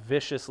 not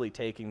viciously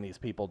taking these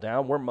people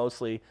down. We're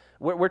mostly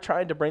we're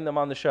trying to bring them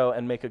on the show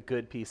and make a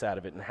good piece out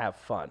of it and have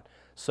fun.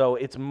 So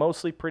it's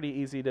mostly pretty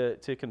easy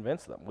to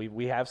convince them.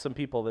 We have some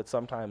people that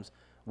sometimes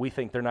we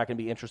think they're not going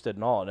to be interested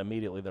in all, and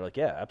immediately they're like,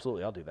 yeah,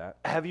 absolutely, I'll do that.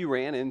 Have you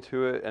ran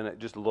into it, and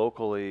just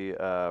locally,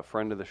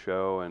 friend of the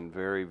show and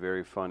very,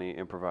 very funny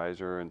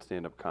improviser and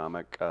stand-up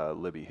comic,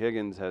 Libby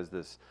Higgins, has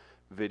this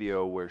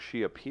video where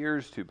she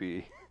appears to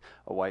be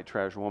a white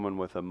trash woman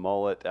with a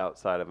mullet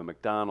outside of a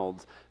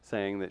McDonald's,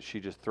 saying that she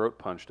just throat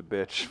punched a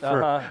bitch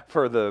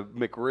for the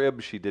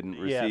McRib she didn't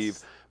receive.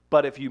 Yes.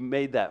 But if you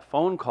made that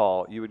phone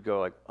call, you would go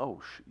like, "Oh,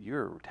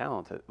 you're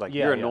talented. Like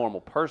you're a normal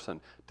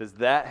person." Does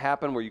that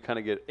happen where you kind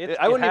of get?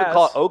 I wouldn't even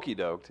call it okey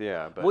doked.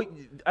 Yeah, but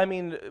I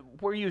mean,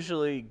 we're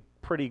usually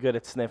pretty good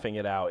at sniffing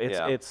it out.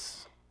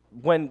 It's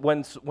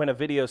when a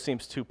video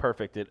seems too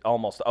perfect, it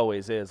almost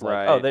always is.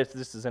 Like, oh,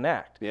 this is an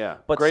act. Yeah,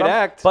 but great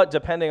act. But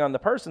depending on the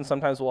person,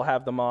 sometimes we'll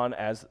have them on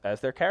as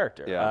their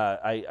character.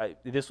 Yeah.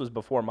 This was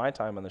before my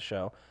time on the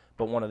show,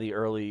 but one of the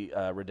early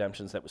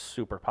redemptions that was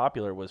super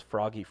popular was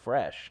Froggy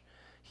Fresh.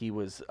 He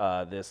was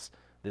this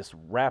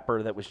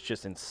rapper that was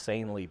just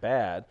insanely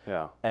bad.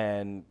 Yeah.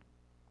 And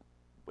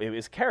it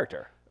was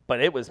character. But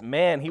it was,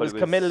 he was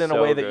committed in a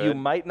so way that good. you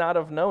might not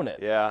have known it.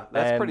 Yeah,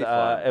 that's pretty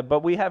fun.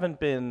 But we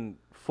haven't been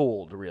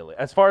fooled, really.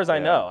 As far as I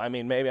know. I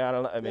mean, maybe, I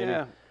don't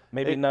know.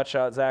 Maybe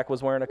Nutshot Zach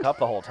was wearing a cup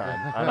the whole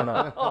time. I don't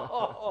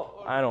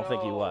know. I don't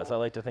think he was. I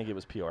like to think it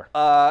was pure.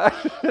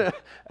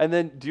 And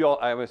then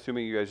I'm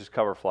assuming you guys just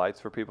cover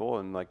flights for people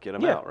and like get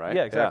them out, right?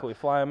 Yeah, exactly. We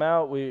fly them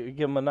out. We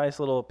give them a nice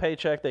little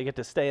paycheck. They get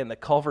to stay in the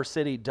Culver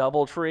City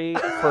DoubleTree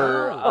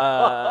for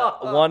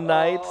one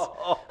night.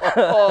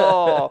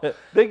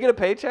 They get a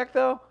paycheck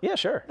though? Yeah,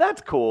 sure.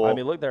 That's cool. I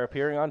mean, look, they're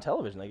appearing on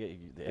television.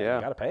 You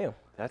got to pay them.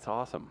 That's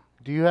awesome.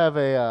 Do you have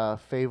a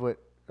favorite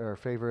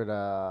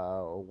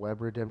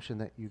web redemption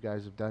that you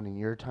guys have done in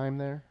your time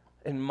there?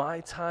 In my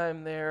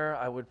time there,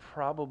 I would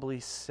probably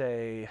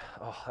say,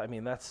 I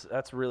mean, that's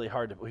really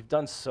hard. We've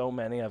done so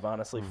many. I've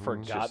honestly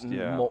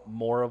forgotten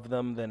more of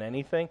them than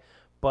anything.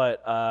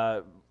 But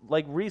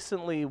like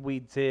recently, we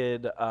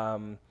did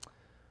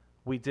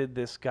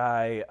this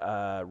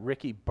guy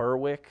Ricky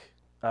Berwick.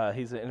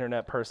 He's an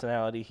internet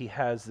personality. He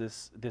has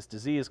this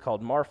disease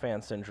called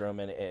Marfan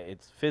syndrome, and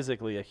it's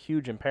physically a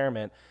huge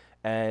impairment.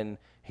 And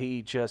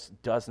he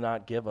just does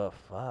not give a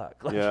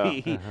fuck.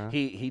 Like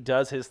he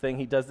does his thing.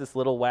 He does this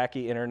little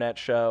wacky internet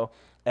show,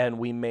 and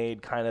we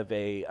made kind of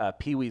a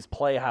Pee-wee's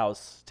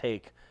Playhouse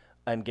take,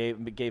 and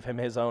gave him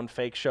his own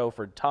fake show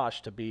for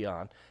Tosh to be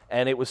on.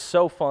 And it was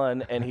so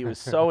fun, and he was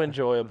so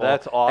enjoyable.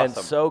 That's awesome. And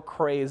so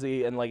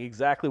crazy, and like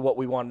exactly what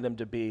we wanted him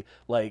to be.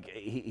 Like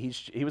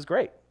he was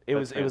great. It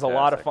was a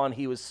lot of fun.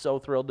 He was so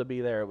thrilled to be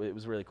there. It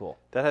was really cool.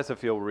 That has to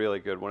feel really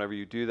good whenever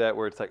you do that,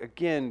 where it's like,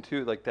 again,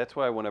 too, like that's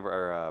why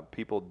whenever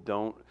people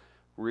don't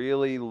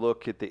really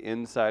look at the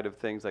inside of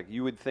things. Like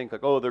you would think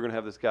like, oh, they're going to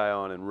have this guy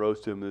on and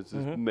roast him, this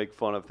is make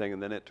fun of thing,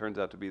 and then it turns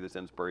out to be this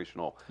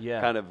inspirational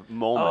kind of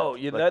moment. Oh,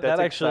 yeah, like, that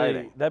actually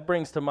exciting. that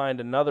brings to mind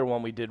another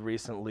one we did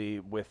recently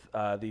with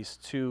these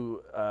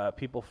two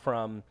people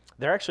from.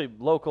 They're actually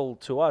local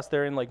to us.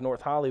 They're in like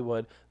North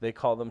Hollywood. They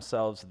call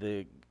themselves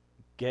the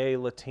Gay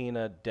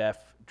Latina Deaf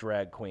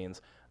Drag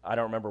Queens. I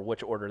don't remember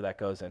which order that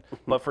goes in,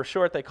 but for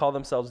short, they call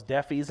themselves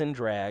Deafies in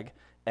Drag,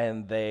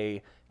 and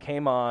they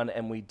came on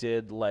and we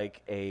did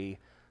like a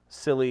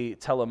silly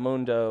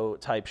Telemundo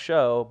type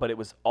show, but it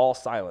was all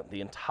silent.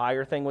 The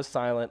entire thing was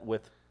silent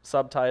with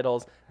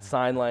subtitles,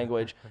 sign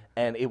language,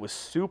 and it was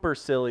super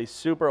silly,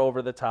 super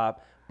over the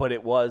top, but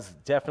it was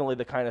definitely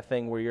the kind of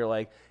thing where you're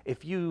like,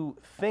 if you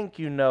think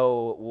you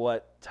know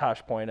what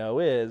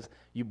Tosh.0 is,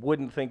 you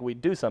wouldn't think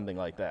we'd do something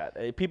like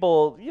that.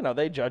 People,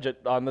 they judge it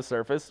on the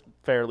surface,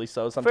 fairly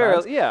so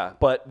sometimes. Yeah.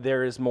 But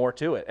there is more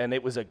to it, and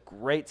it was a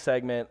great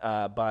segment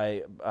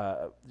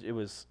it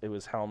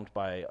was helmed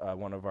by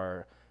one of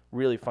our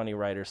really funny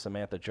writer,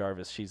 Samantha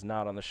Jarvis. She's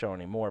not on the show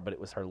anymore, but it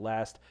was her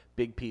last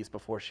big piece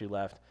before she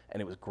left,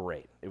 and it was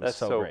great. It was that's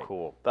so great.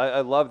 Cool.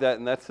 I love that,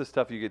 and that's the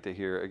stuff you get to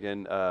hear.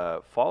 Again,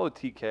 follow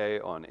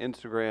TK on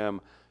Instagram,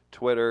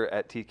 Twitter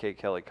at TK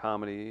Kelly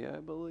Comedy, I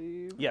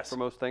believe. Yes. For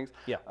most things.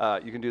 Yeah.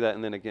 You can do that,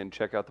 and then again,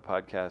 check out the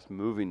podcast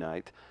Movie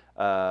Night.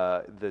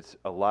 That's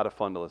a lot of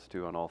fun to listen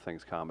to on all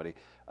things comedy.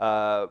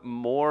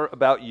 More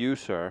about you,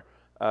 sir.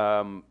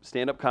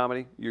 Stand-up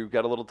comedy. You've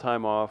got a little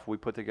time off. We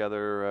put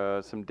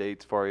together some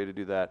dates for you to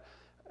do that.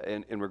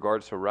 In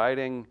regards to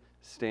writing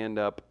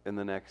stand-up in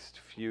the next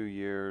few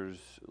years,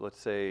 let's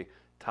say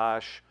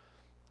Tosh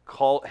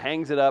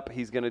hangs it up.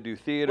 He's going to do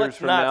theaters Let's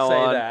from not now say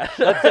on. that.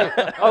 Let's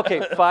say,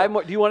 okay, 5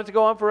 more. Do you want it to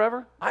go on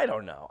forever? I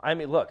don't know. I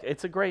mean, look,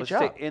 it's a great Let's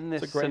job. say in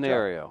this It's a great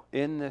scenario,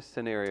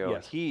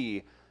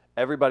 Yes.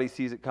 Everybody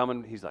sees it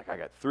coming. He's like, I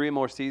got 3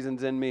 more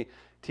seasons in me.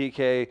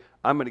 TK,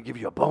 I'm going to give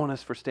you a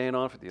bonus for staying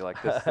on for you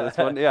like this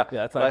one. Yeah,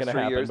 Yeah, that's not last gonna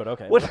 3 happen, years. but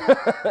okay.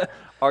 What,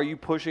 are you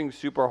pushing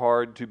super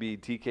hard to be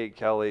TK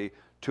Kelly,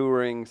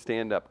 touring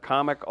stand-up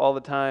comic all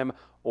the time,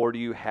 or do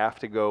you have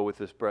to go with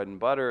this bread and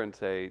butter and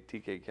say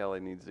TK Kelly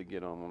needs to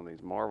get on one of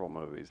these Marvel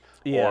movies,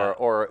 Yeah.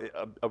 or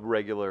a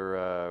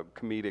regular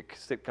comedic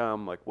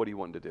sitcom? Like, what do you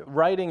want to do?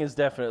 Writing is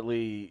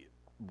definitely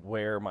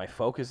where my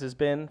focus has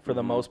been for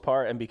the most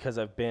part, and because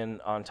I've been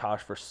on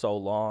Tosh for so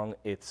long,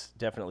 it's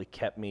definitely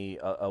kept me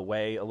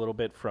away a little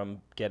bit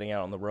from getting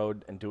out on the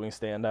road and doing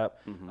stand-up,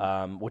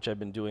 which I've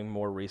been doing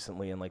more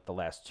recently in like the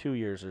last 2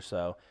 years or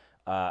so.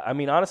 I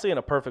mean, honestly, in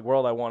a perfect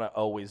world, I want to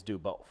always do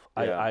both.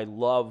 Yeah. I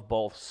love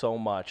both so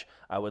much.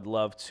 I would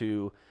love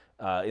to,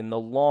 in the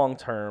long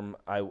term,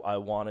 I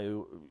want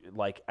to,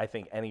 like I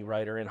think any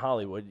writer in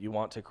Hollywood, you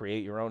want to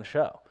create your own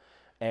show.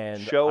 And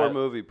Show or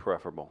movie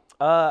preferable?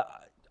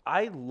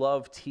 I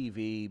love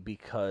TV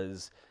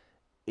because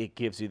it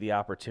gives you the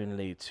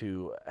opportunity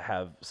to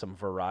have some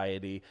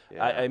variety.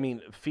 Yeah. I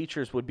mean,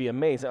 features would be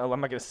amazing. I'm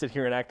not going to sit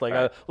here and act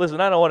like, listen,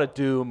 I don't want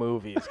to do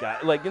movies,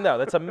 guys. Like,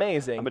 that's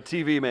amazing. I'm a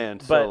TV man.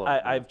 But solo.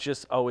 I've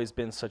just always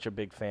been such a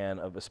big fan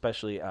of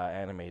especially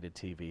animated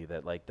TV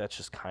that, like, that's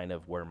just kind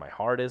of where my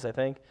heart is, I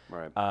think.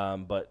 Right.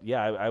 But,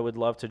 yeah, I would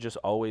love to just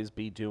always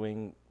be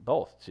doing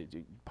both, to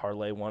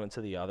parlay one into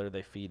the other.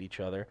 They feed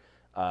each other.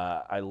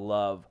 I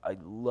love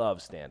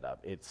stand-up.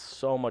 It's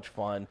so much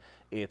fun.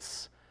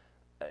 It's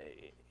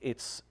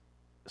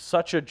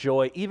such a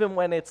joy, even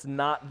when it's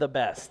not the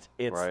best.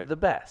 It's Right. the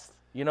best.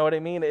 You know what I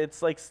mean?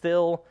 It's like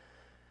still,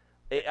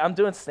 I'm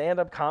doing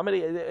stand-up comedy.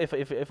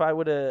 If I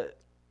would have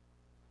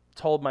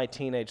told my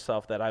teenage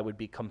self that I would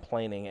be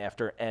complaining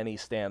after any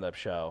stand-up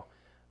show,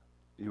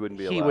 you wouldn't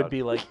be he allowed. would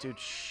be like, dude,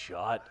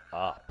 shut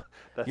up.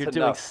 That's You're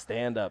doing enough.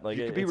 stand-up. Like,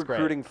 You could be it's great.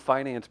 recruiting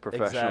finance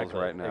professionals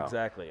right now.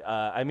 Exactly.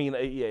 I mean,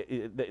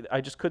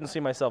 I just couldn't see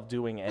myself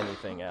doing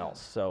anything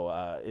else. So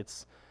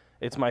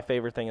it's my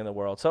favorite thing in the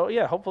world. So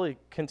yeah, hopefully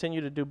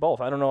continue to do both.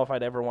 I don't know if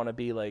I'd ever want to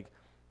be like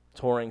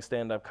touring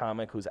stand-up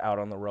comic who's out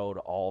on the road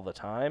all the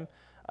time.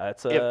 At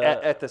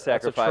the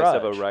sacrifice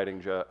of a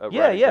writing job.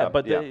 Yeah.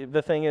 But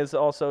the thing is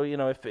also,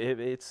 if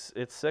it's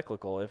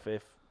cyclical.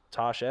 If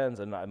Tosh ends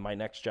and my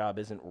next job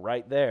isn't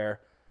right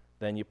there,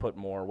 then you put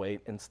more weight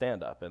in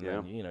stand-up, and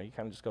then you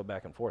kind of just go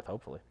back and forth.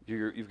 Hopefully,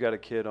 you've got a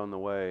kid on the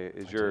way.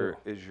 Is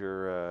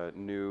your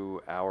new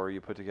hour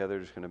you put together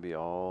just going to be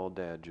all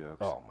dad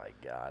jokes? oh my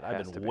God, I've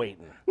Has to been be.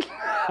 waiting.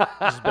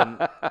 Just been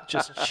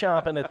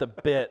chomping at the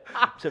bit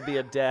to be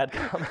a dad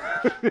comic.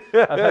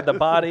 I've had the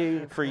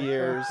body for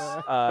years.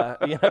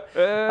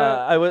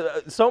 I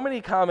was so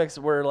many comics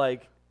were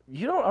like,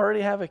 you don't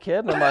already have a kid?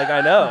 And I'm like,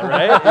 I know,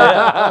 right?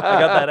 Yeah, I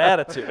got that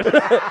attitude.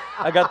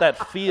 I got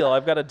that feel.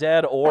 I've got a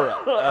dad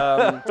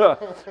aura.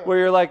 Where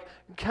you're like,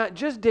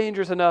 just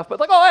dangerous enough, but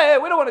like, oh, hey,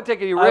 we don't want to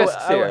take any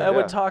risks here. I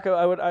would talk.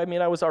 I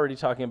mean, I was already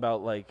talking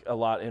about like a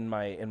lot in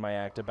my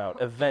act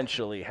about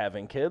eventually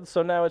having kids.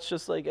 So now it's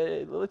just like,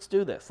 let's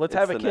do this. Let's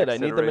have a the kid. I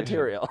next need the iteration.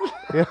 material.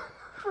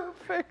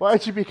 perfect.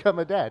 Why'd you become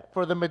a dad?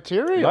 For the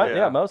material. But, Yeah.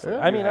 yeah, mostly. Yeah,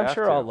 I mean, you I'm have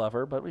sure to. I'll love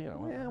her, but you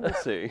know. Yeah, we'll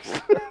see.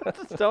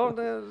 Just don't.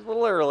 It's a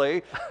little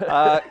early.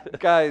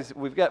 Guys,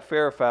 we've got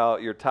Fair or Foul.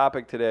 Your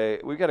topic today,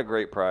 we've got a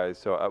great prize,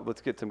 so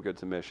let's get some good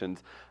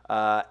submissions.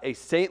 A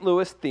St.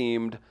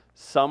 Louis-themed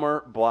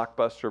summer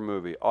blockbuster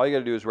movie. All you got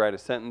to do is write a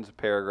sentence, a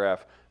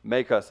paragraph,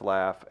 make us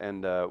laugh,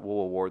 and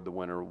we'll award the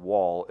winner.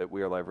 Wall at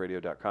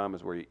weareliveradio.com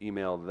is where you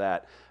email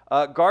that.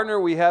 Gardner,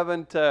 we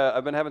haven't.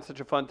 I've been having such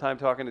a fun time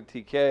talking to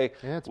TK.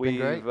 Yeah, it's been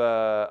great.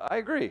 I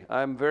agree.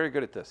 I'm very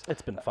good at this.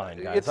 It's been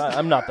fine, guys.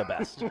 I'm not the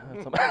best.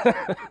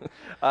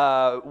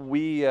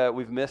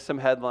 We've missed some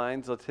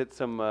headlines. Let's hit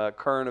some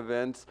current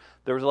events.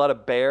 There was a lot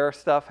of Bear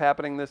stuff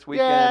happening this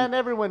weekend. Yeah, and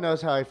everyone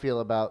knows how I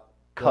feel about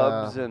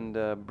Cubs and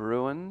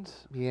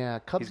Bruins. Yeah,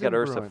 Cubs He's got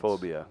and Bruins.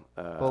 ursophobia.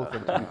 Both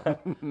of them.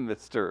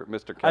 Mr.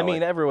 Kelly. I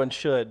mean, everyone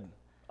should,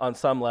 on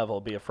some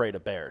level, be afraid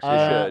of bears. should.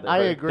 I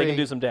They agree. can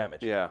do some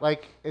damage. Yeah.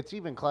 Like, it's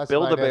even classified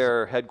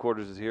Build-A-Bear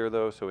headquarters is here,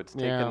 though, so it's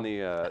Yeah. taken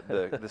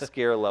the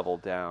scare level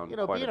down You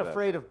know, quite being a bit.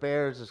 afraid of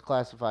bears is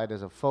classified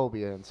as a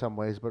phobia in some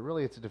ways, but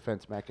really it's a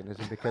defense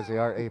mechanism because they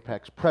are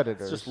apex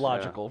predators. It's just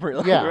logical,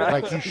 really. Yeah,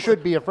 like you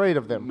should be afraid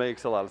of them.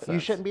 Makes a lot of sense. You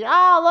shouldn't be,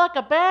 oh, look,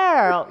 a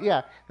bear. Oh,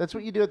 yeah, that's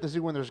what you do at the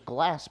zoo when there's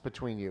glass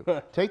between you.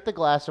 Take the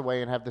glass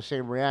away and have the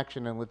same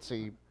reaction, and let's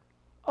see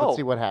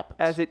what happens.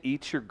 As it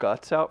eats your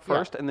guts out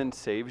first and then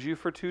saves you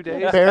for 2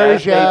 days.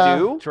 Buries as ya. they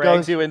do.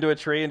 Drags you into a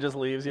tree and just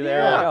leaves you there.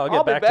 Yeah. Like, oh, I'll get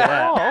I'll be back to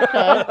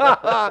that.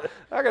 Oh, okay.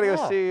 I gotta go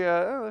Yeah. see.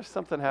 There's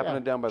something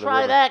happening down by the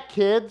Try river. that,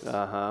 kids.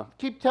 Uh-huh.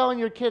 Keep telling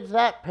your kids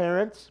that,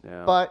 parents.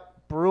 Yeah. But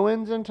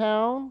Bruins in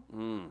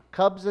town,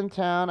 Cubs in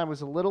town. I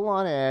was a little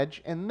on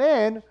edge. And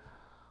then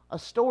a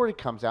story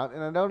comes out,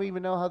 and I don't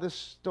even know how this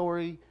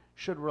story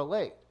should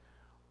relate.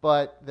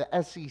 But the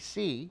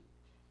SEC,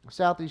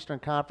 Southeastern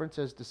Conference,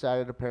 has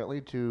decided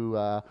apparently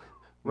to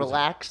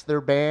relax their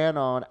ban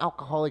on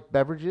alcoholic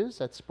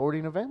beverages at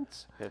sporting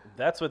events.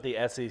 That's what the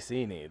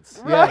SEC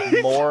needs.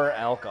 Right. More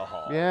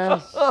alcohol.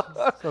 Yes.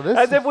 So this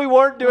As if we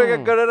weren't doing a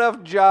Hmm. good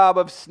enough job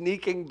of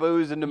sneaking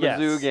booze into Yes.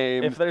 Mizzou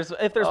games.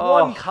 If there's Oh.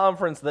 one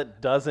conference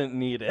that doesn't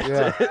need it,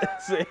 Yeah.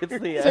 it's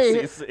the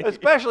See, SEC.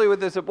 Especially with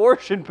this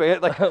abortion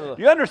ban. Like,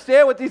 you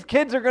understand what these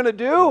kids are going to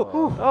do?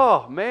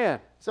 Oh,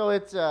 man. So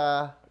it's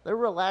they're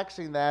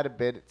relaxing that a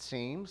bit, it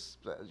seems.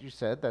 As you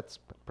said, that's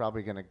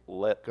probably going to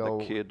Let Go.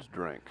 the kids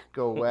drink.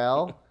 go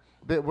well.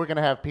 But we're going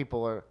to have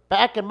people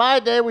back in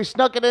my day, we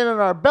snuck it in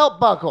our belt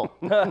buckle.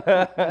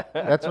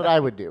 That's what I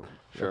would do.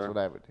 Sure. That's what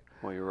I would do.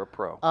 Well, you're a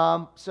pro.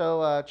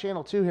 So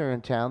Channel 2 here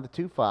in town, the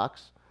 2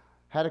 Fox,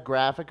 had a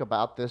graphic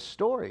about this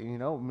story. You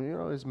know,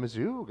 is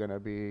Mizzou going to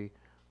be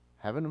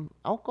having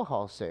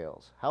alcohol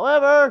sales?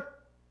 However,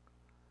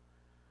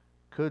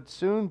 could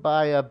soon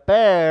buy a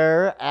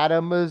bear at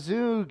a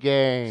Mizzou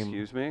game.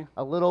 Excuse me?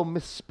 A little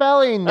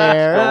misspelling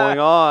there. What's going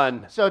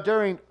on? So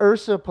during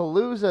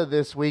Ursapalooza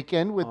this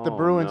weekend with the Oh,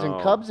 Bruins no.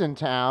 and Cubs in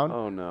town,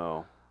 Oh,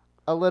 no.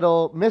 a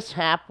little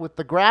mishap with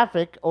the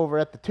graphic over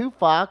at the 2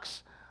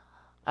 Fox.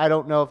 I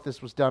don't know if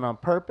this was done on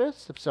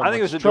purpose. If someone's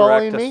think it was a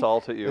trolling direct me.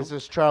 assault at you. Is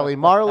this Charlie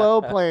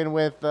Marlowe playing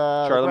with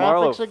Charlie the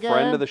Marlowe, graphics again?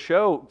 friend of the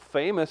show,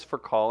 famous for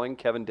calling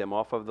Kevin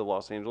Dimoff of the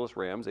Los Angeles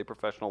Rams a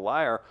professional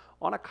liar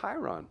on a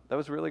chyron. That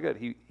was really good.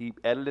 He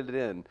edited it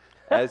in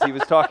as he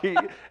was talking,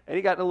 and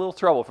he got in a little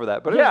trouble for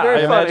that. But it was Yeah,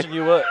 very I funny. imagine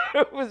you would.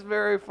 It was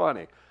very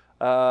funny.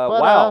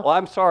 Wow. Well,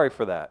 I'm sorry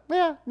for that.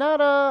 Yeah,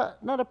 not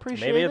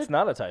appreciated. Maybe it's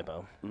not a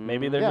typo.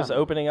 Maybe they're Yeah. just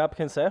opening up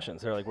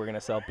concessions. They're like, we're going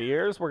to sell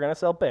beers, we're going to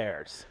sell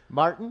bears.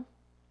 Martin,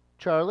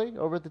 Charlie,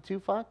 over at the 2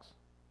 Fox.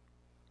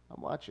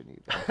 I'm watching you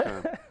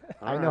guys.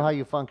 I know how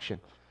you function.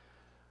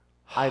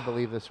 I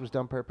believe this was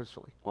done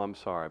purposefully. Well, I'm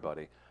sorry,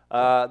 buddy.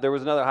 There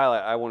was another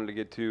highlight I wanted to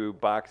get to.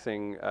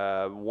 Boxing,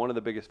 one of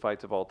the biggest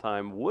fights of all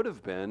time would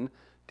have been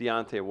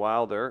Deontay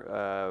Wilder,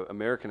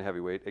 American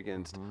heavyweight,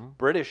 against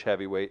British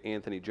heavyweight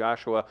Anthony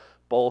Joshua.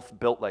 Both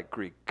built like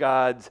Greek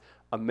gods.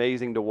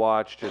 Amazing to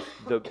watch. Just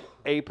the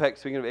apex.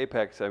 Speaking of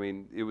apex, I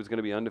mean, it was going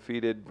to be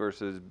undefeated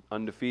versus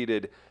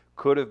undefeated.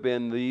 Could have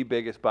been the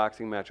biggest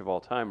boxing match of all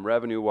time,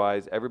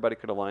 revenue-wise. Everybody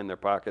could have lined their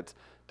pockets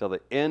till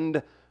the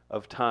end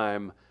of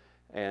time.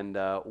 And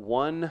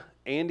one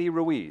Andy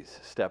Ruiz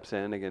steps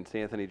in against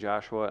Anthony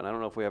Joshua, and I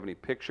don't know if we have any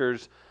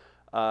pictures.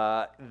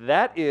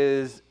 That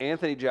is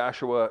Anthony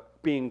Joshua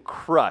being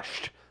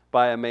crushed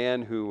by a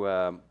man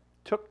who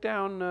took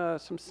down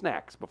some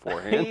snacks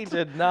beforehand. He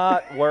did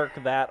not work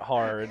that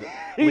hard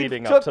He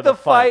leading took up to the the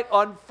fight.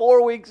 on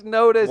 4 weeks'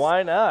 notice.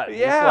 Why not? Just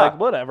Yeah. like,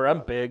 whatever,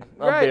 I'm big.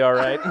 I'll Right. be all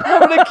right.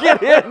 I'm going to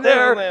get in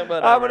there.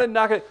 Whatever. I'm going to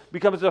knock it.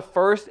 Becomes the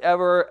first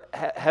ever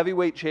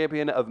heavyweight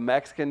champion of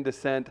Mexican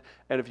descent.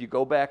 And if you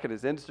go back at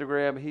his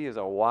Instagram, he is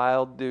a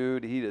wild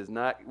dude. He was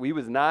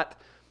not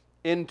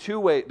in 2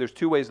 ways. There's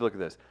 2 ways to look at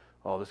this.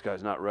 Oh, this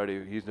guy's not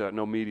ready. He's got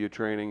no media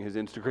training. His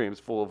Instagram's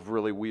full of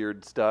really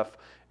weird stuff.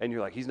 And you're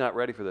like, he's not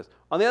ready for this.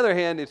 On the other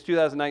hand, it's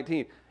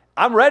 2019.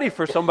 I'm ready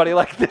for somebody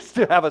like this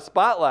to have a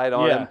spotlight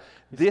on Yeah. him.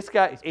 This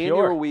guy, Andy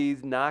pure.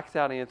 Ruiz, knocks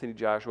out Anthony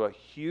Joshua.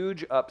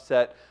 Huge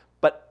upset.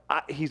 But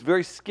he's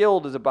very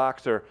skilled as a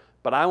boxer.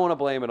 but I want to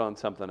blame it on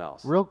something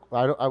else.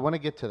 I want to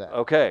get to that.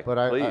 Okay,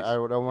 but please. I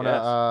want to.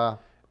 Yes.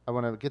 I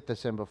want to get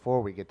this in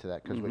before we get to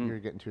that because what you're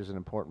getting to is an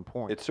important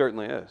point. It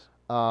certainly is.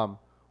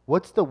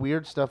 What's the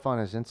weird stuff on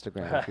his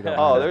Instagram? If you don't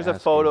Oh, mind there's a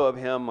asking? photo of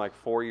him like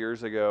 4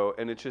 years ago,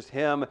 and it's just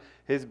him,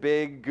 his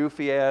big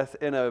goofy ass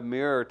in a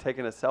mirror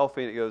taking a selfie,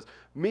 and it goes,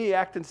 "Me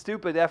acting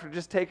stupid after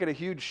just taking a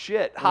huge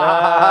shit." And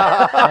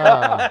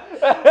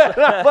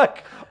I'm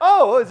like,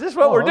 "Oh, is this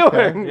what we're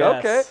okay. doing?"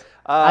 Yes. Okay.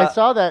 I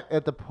saw that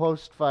at the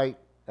post-fight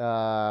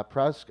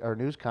press or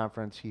news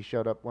conference. He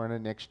showed up wearing a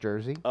Knicks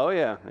jersey, Oh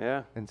yeah,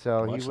 yeah. and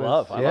so Much he was.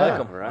 love. I yeah.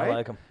 like him. Right? I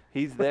like him.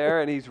 He's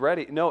there and he's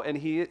ready. No, and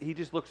he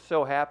just looks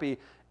so happy.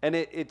 And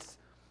it's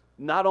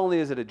not only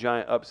is it a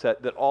giant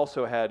upset that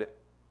also had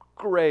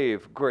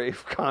grave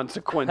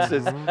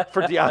consequences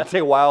for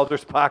Deontay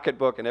Wilder's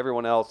pocketbook and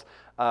everyone else.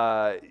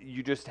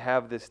 You just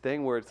have this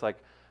thing where it's like,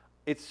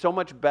 it's so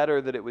much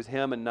better that it was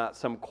him and not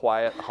some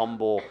quiet,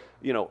 humble,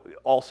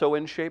 also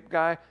in shape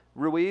guy.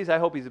 Ruiz, I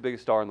hope he's the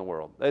biggest star in the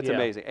world. That's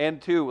amazing. And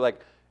two, like,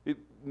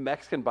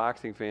 Mexican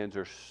boxing fans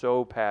are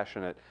so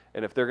passionate,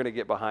 and if they're going to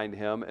get behind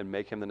him and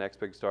make him the next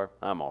big star,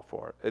 I'm all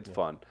for it. It's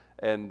fun.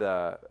 And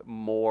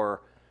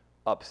more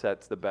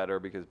upsets, the better,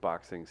 because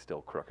boxing's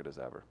still crooked as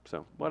ever.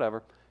 So,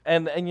 whatever.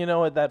 And you know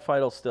what? That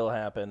fight will still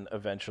happen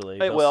eventually. It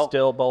They'll will.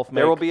 still both make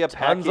There will be a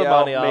tons Pacquiao of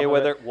money off of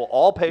Mayweather. it. We'll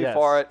all pay Yes.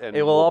 for it. And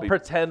it will we'll all be,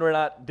 pretend we're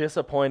not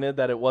disappointed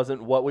that it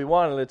wasn't what we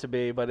wanted it to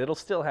be, but it'll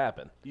still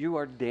happen. You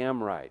are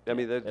damn right. I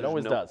mean, It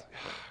always does.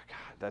 God,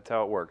 that's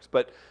how it works.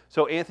 But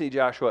so Anthony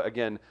Joshua,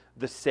 again,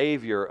 the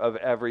savior of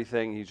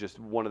everything. He's just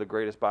one of the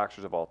greatest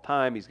boxers of all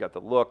time. He's got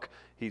the look.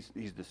 He's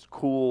this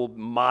cool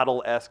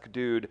model-esque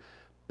dude.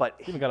 But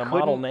he even got a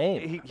model couldn't-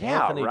 name.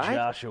 yeah, Anthony right?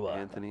 Joshua.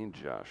 Anthony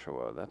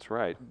Joshua. That's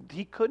right.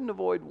 He couldn't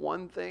avoid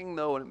one thing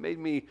though, and it made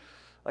me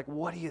like,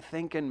 what are you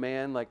thinking,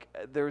 man? Like,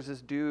 there's this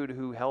dude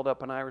who held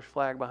up an Irish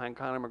flag behind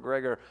Conor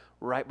McGregor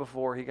right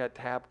before he got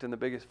tapped in the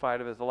biggest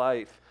fight of his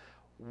life.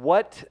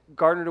 What,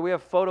 Gardner, do we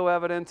have photo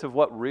evidence of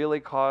what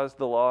really caused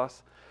the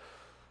loss?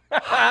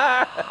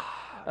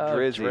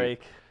 Drizzy.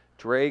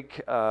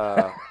 Drake.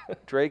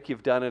 Drake,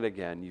 you've done it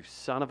again, you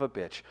son of a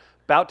bitch.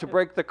 About to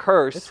break the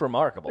curse. It's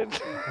remarkable. This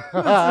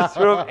is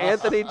from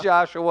Anthony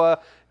Joshua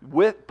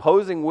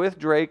posing with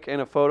Drake in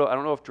a photo. I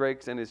don't know if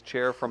Drake's in his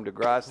chair from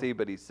Degrassi,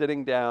 but he's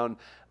sitting down.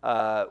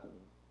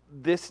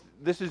 This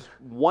is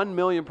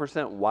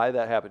 1,000,000% why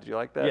that happened. Do you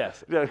like that?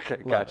 Yes. Okay,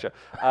 gotcha.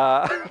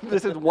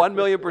 This is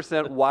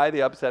 1,000,000% why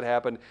the upset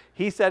happened.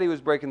 He said he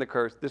was breaking the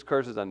curse. This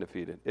curse is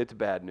undefeated. It's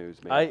bad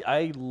news, man.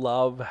 I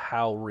love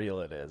how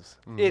real it is.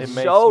 It's It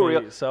makes so me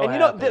real. so and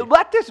happy.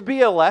 let this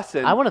be a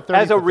lesson. I want a 30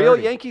 As a for real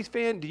 30. Yankees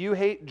fan, do you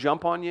hate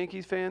jump on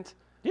Yankees fans?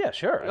 Yeah,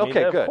 sure. I mean,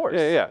 Okay, of good. course.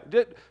 Yeah.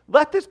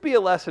 Let this be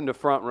a lesson to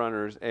front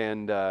runners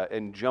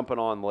and jumping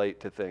on late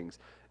to things.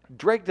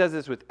 Drake does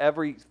this with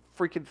every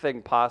freaking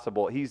thing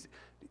possible.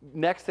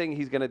 Next thing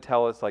he's going to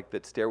tell us like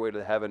that "Stairway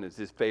to Heaven" is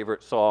his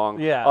favorite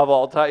song of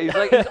all time.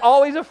 He's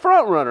always a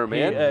front runner,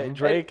 man.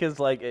 Drake is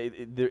like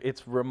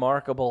it's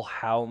remarkable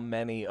how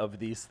many of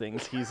these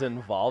things he's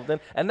involved in,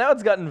 and now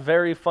it's gotten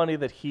very funny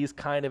that he's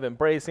kind of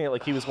embracing it.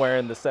 Like he was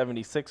wearing the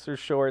 76ers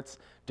shorts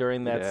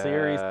during that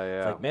series. Yeah.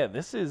 It's like, man,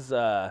 this is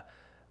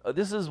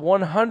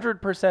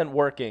 100%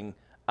 working.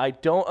 I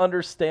don't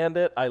understand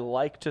it. I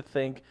like to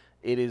think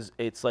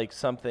it's like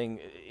something.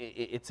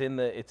 It's in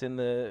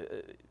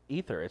the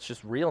ether. It's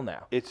just real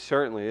now. It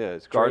certainly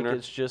is. Drake Gardner,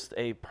 is just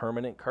a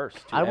permanent curse.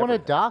 I want a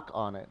everything. doc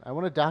on it. I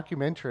want a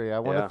documentary. I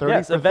want Yeah. a 30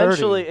 Yes, for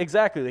eventually, 30.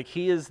 exactly. Like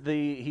he's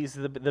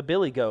the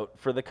Billy Goat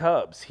for the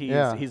Cubs.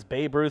 He's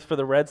Babe Ruth for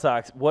the Red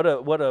Sox. What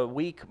a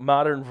weak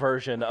modern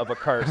version of a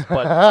curse,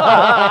 but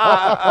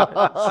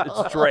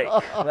it's Drake.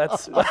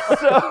 That's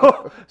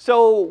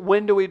so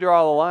when do we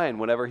draw the line?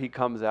 Whenever he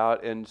comes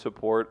out in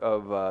support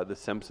of the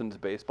Simpsons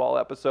baseball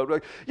episode,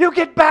 like, you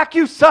get back,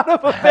 you son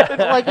of a bitch.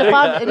 Like if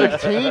I'm any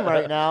team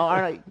right now, all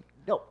right,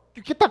 no,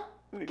 you get the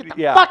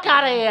Yeah. fuck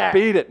out of here.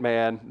 Beat it,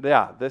 man.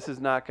 Yeah, this is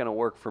not going to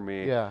work for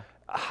me. Yeah.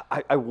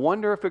 I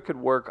wonder if it could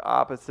work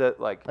opposite,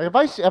 like Like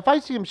if I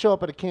see him show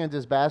up at a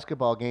Kansas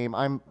basketball game,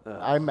 I'm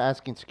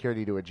asking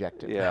security to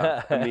eject him.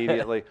 yeah,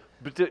 immediately.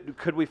 But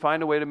could we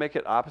find a way to make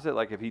it opposite?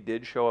 Like if he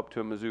did show up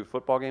to a Mizzou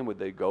football game, would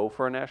they go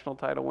for a national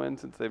title win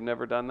since they've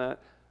never done that?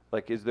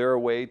 Like, is there a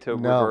way to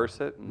No.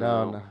 reverse it?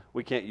 No.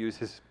 We can't use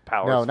his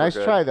powers. No, for nice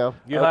good. try though.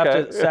 you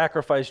have to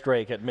sacrifice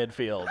Drake at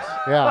midfield.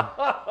 Yeah.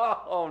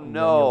 Oh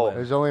no.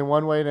 There's only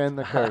one way to end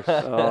the curse.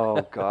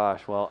 Oh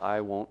gosh. Well, I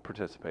won't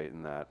participate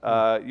in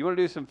that. You want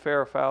to do some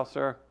fair or foul,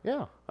 sir?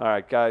 Yeah. All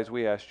right, guys,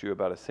 we asked you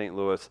about a St.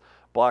 Louis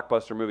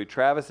blockbuster movie.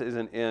 Travis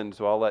isn't in,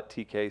 so I'll let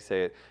TK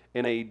say it.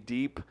 In a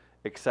deep,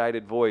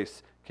 excited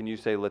voice, can you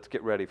say, let's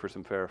get ready for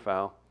some fair or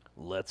foul?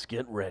 Let's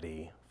get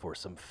ready for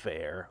some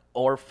fair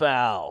or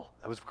foul.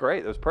 That was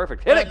great. That was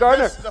perfect. Hit it,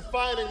 Gardner. This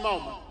defining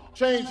moment.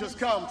 Change has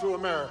come to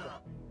America.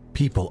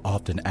 People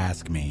often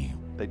ask me,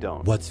 They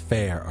don't. what's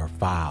fair or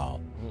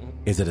foul?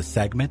 Is it a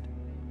segment?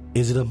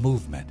 Is it a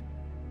movement?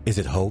 Is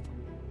it hope?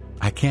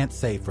 I can't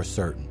say for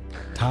certain.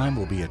 Time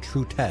will be a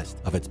true test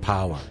of its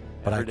power.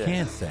 But I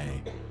can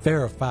say,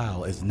 fair or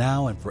foul is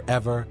now and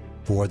forever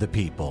for the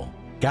people.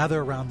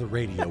 Gather around the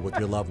radio with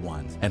your loved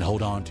ones and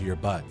hold on to your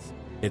butts.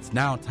 It's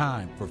now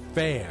time for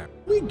fair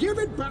We give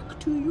it back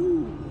to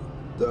you,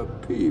 the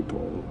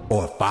people.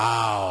 or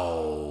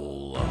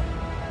foul.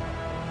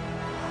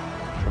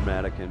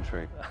 Dramatic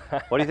entry.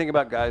 What do you think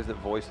about guys that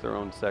voice their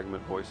own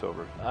segment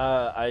voiceovers?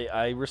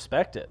 I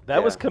respect it. That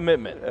Yeah, was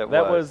commitment. it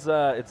That was.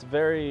 was it's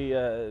very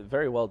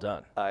very well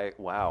done.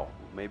 Wow.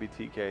 Maybe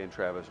TK and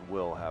Travis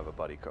will have a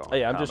buddy call.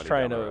 Hey, I'm just comedy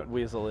trying down the to road.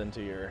 weasel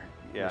into your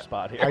Yeah.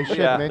 spot here. I should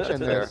Yeah, mention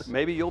that's fair. this.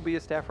 Maybe you'll be a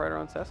staff writer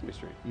on Sesame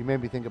Street. You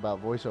made me think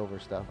about voiceover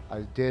stuff.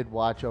 I did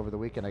watch over the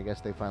weekend. I guess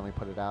they finally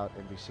put it out.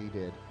 NBC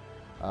did.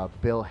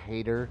 Bill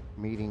Hader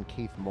meeting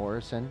Keith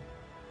Morrison.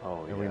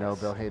 Oh, And we know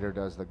Bill Hader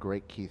does the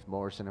great Keith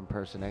Morrison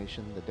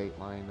impersonation, the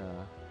Dateline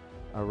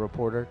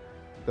reporter.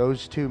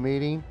 Those two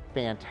meeting,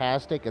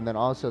 fantastic. And then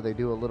also they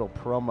do a little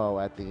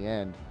promo at the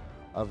end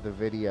of the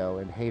video,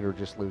 and Hader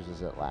just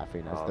loses it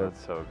laughing as Oh, they're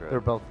that's so good. they're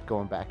both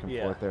going back and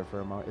Yeah. forth there for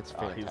a moment. It's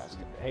Oh, he's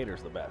fantastic.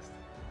 Hader's the best.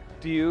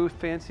 Do you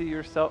fancy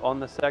yourself on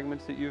the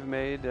segments that you've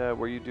made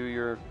where you do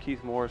your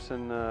Keith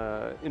Morrison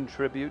in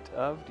tribute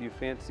of? Do you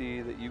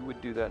fancy that you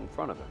would do that in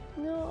front of him?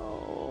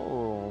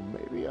 No,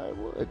 maybe I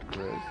would,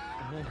 Chris.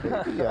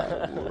 Maybe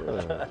I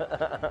would.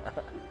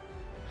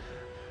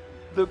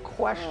 The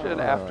question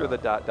after the ...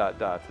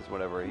 is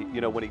whatever.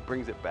 When he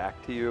brings it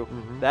back to you,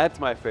 Mhm. that's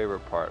my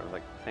favorite part. I'm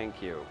like,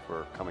 thank you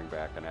for coming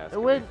back and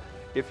asking When- me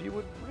if you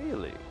would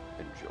really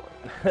enjoy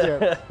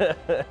it.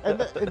 Yeah.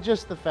 And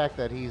just the fact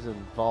that he's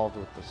involved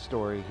with the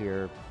story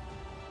here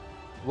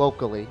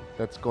locally,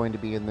 that's going to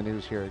be in the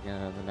news here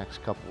again in the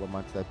next couple of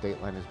months, that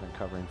Dateline has been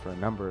covering for a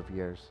number of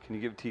years. Can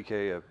you give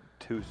TK a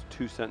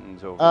two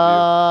sentence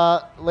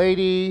overview?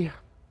 Lady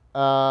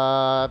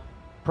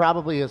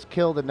probably has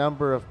killed a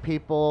number of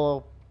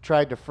people,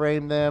 tried to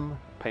frame them,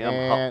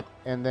 Pam Hupp.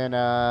 and then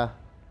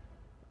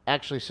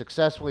actually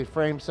successfully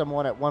framed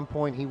someone. At one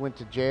point, he went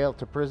to jail,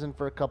 to prison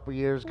for a couple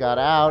years, got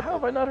out. How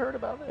have I not heard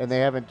about this? And they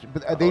haven't.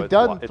 But Oh, they've it's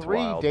done it's 3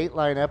 wild.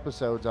 Dateline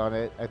episodes on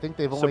it. I think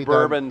they've only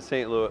Suburban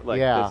St. Louis. Like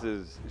Yeah.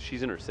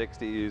 she's in her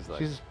 60s.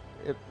 Like,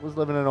 It was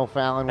living in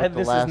O'Fallon with and the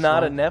this last is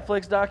not one. a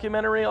Netflix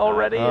documentary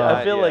already. Not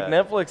I feel like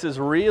yet. Netflix is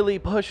really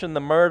pushing the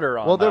murder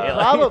on. Well, they're that.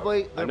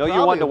 probably. I they're know you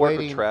probably want to work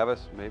waiting, with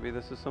Travis. Maybe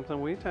this is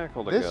something we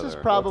tackle together. This is Let's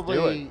do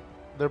probably. it.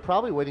 They're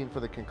probably waiting for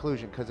the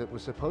conclusion because it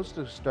was supposed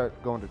to start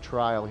going to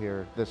trial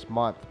here this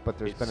month, but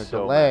there's It's been a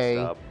so delay,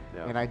 messed up.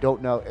 Yeah. and I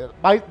don't know.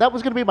 That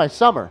was going to be my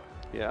summer.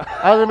 Yeah.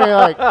 I was going to be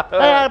like,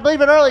 hey, I'm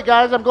leaving early,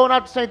 guys. I'm going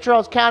out to St.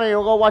 Charles County.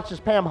 We'll go watch this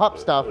Pam Hupp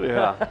stuff.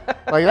 Yeah.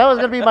 Like, that was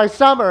going to be my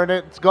summer, and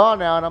it's gone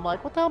now. And I'm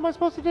like, what the hell am I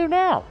supposed to do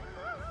now?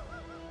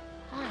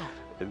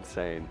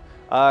 Insane.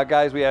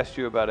 Guys, we asked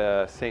you about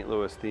a St.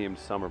 Louis-themed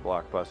summer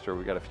blockbuster.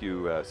 We got a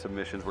few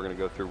submissions we're going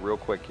to go through real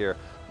quick here.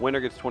 Winner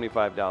gets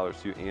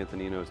 $25 to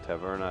Antonino's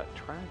Taverna.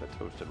 Try the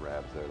toasted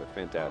wraps there. They're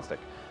fantastic.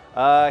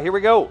 Here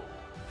we go.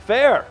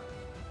 Fair.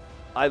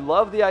 I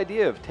love the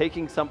idea of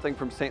taking something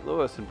from St.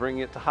 Louis and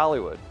bringing it to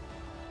Hollywood.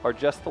 Or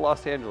just the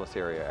Los Angeles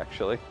area,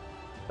 actually.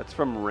 That's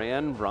from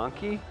Ran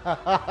Ronke.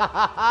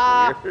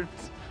 Weird.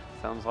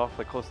 Sounds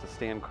awfully close to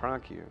Stan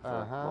Kroenke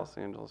of the Los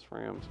Angeles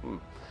Rams.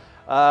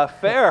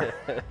 Fair.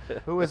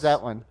 Who was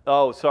that one?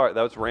 Oh, sorry.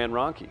 That was Ran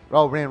Ronke.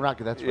 Oh, Ran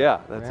Ronke. That's right.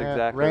 Yeah, that's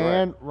exactly right.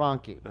 Ran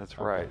Ronke. That's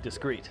right.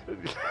 Discreet.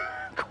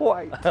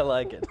 Quite. I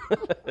like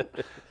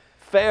it.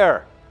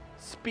 Fair.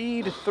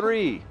 Speed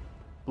 3.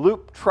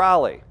 Loop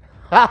Trolley.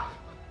 Ha!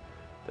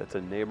 That's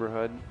a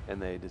neighborhood,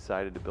 and they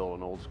decided to build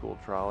an old school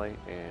trolley,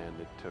 and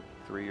it took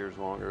 3 years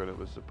longer than it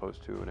was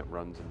supposed to, and it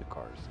runs into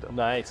cars still.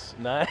 Nice.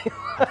 That's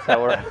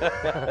how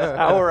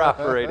we're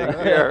operating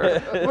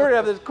here. We're gonna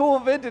have this cool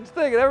vintage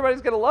thing, and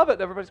everybody's gonna love it.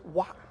 And everybody's,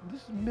 wow,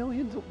 this is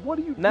millions. What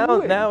are you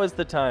doing? Now is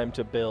the time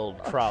to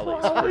build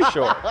trolleys for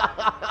sure.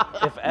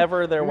 If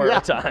ever there were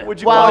a time.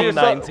 Would you Wow. call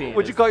yourself? 19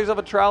 Would you is- call yourself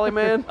a trolley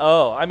man?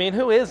 Oh, I mean,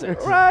 who isn't?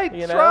 Right,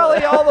 You know?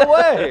 trolley all the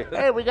way.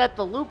 Hey, we got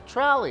the loop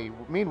trolley.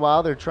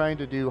 Meanwhile, they're trying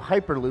to do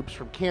hyperloops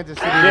from Kansas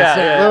City Yeah,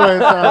 to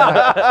St.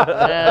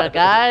 yeah. Louis.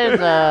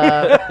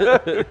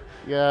 Guys,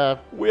 yeah,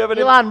 We have an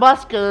Elon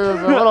Musk is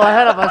a little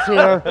ahead of us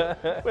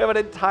here. we have an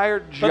entire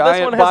But giant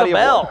this one has body a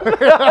bell. of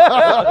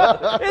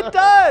water. It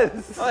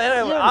does.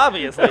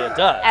 Obviously it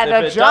does. And If a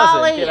it doesn't,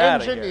 jolly get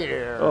outta here.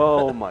 engineer.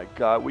 Oh my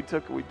God! We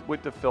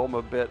went to film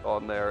a bit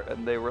on there,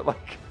 and they were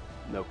like,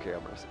 "No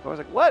cameras." I was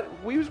like, "What?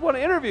 We just want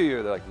to interview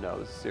you." They're like, "No,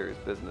 this is serious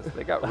business.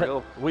 They got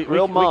real, We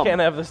real mom."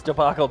 can't have this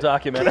debacle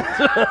documented.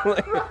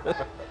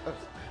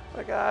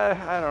 Like I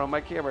don't know.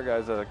 My camera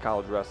guy's a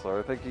college wrestler.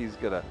 I think he's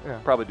gonna Yeah.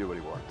 probably do what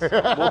he wants.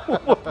 So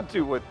we'll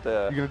do what.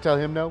 You gonna tell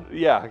him no?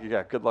 Yeah.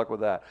 Good luck with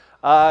that.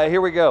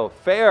 Here we go.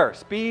 Fair.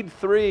 Speed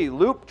 3.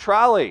 Loop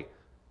trolley.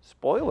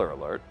 Spoiler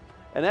alert.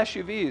 An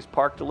SUV is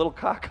parked a little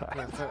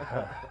cockeyed.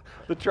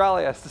 The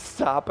trolley has to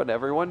stop and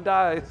everyone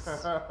dies.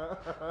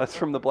 That's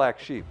from the Black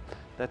Sheep.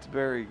 That's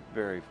very,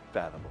 very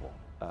fathomable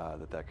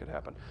that could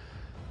happen.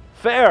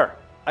 Fair.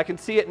 I can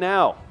see it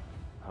now.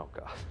 Oh,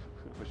 God.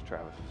 I wish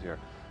Travis was here.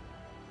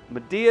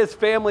 Medea's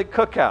Family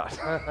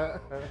Cookout.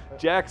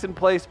 Jackson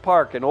Place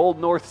Park in Old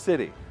North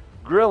City.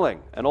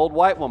 Grilling an old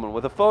white woman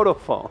with a photo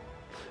phone.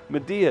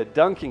 Medea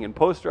dunking and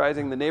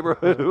posterizing the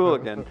neighborhood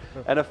hooligan,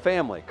 and a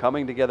family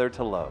coming together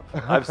to love.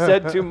 I've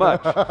said too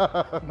much.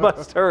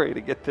 Must hurry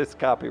to get this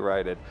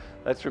copyrighted.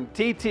 That's from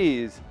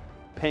TT's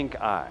Pink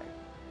Eye.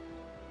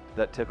 Does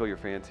that tickle your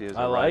fancy as a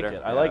I like writer?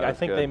 it. Yeah, I that's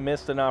think good. they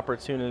missed an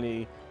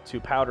opportunity to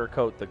powder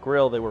coat the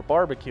grill they were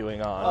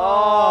barbecuing on.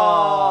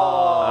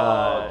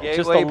 Oh, Just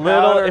a gateway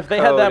little. powder If they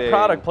had that coating.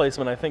 product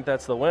placement, I think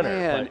that's the winner.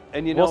 Man, but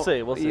and you know, we'll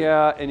see. We'll see.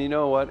 Yeah, and you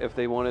know what? If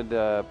they wanted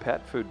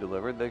pet food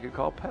delivered, they could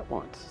call Pet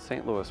Once,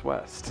 St. Louis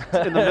West,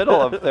 in the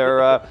middle of their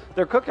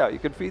cookout. You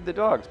could feed the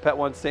dogs. Pet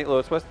Once, St.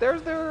 Louis West.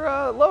 There's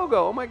their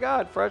logo. Oh my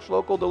God, fresh,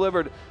 local,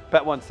 delivered.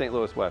 Pet Once, St.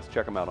 Louis West.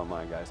 Check them out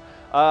online, guys.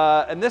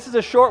 And this is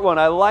a short one.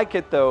 I like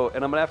it though,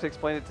 and I'm gonna have to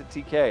explain it to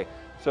TK.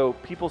 So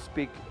people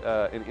speak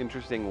an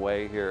interesting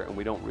way here, and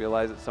we don't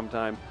realize it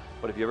sometimes.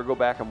 But if you ever go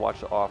back and watch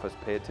The Office,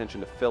 pay attention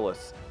to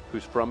Phyllis,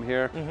 who's from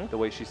here. Mm-hmm. The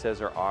way she says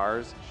her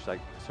R's, she's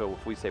like, so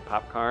if we say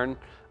popcorn,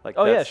 like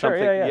Oh, that's yeah, sure,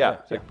 something, yeah.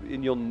 it's like-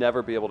 and you'll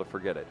never be able to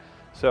forget it.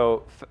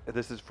 So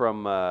this is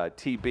from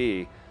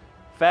TB,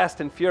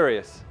 Fast and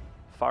Furious,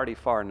 Farty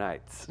Far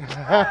Nights.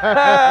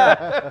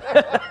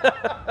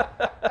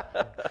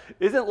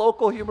 Isn't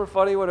local humor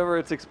funny whenever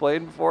it's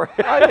explained for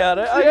you? I got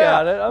it. I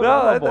got it. I'm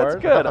on that's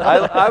board. good.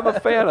 I'm a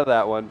fan of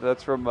that one.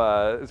 That's from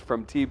it's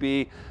from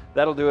TB.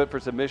 That'll do it for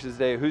Submissions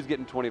Day. Who's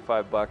getting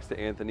 $25 to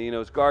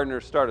Anthony's?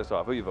 Gardner, start us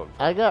off. Who you voting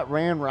for? I got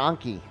Ran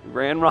Ronke.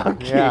 Ran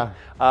Ronke. Yeah.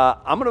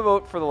 I'm going to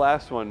vote for the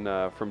last one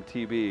from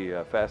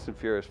TB, Fast and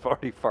Furious,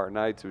 Farty Far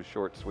Nights. It was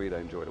short, sweet. I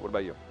enjoyed it. What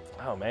about you?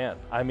 Oh man,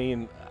 I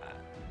mean,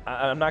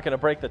 I'm not going to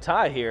break the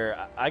tie here.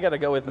 I got to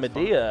go with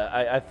Medea.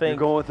 I think You're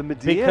going with the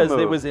Medea because move.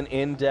 it was an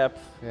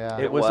in-depth. Yeah.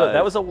 It It was. was.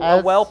 That was a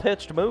As-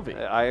 well-pitched movie.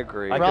 I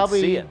agree. I could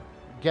Probably see it.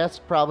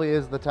 Guest probably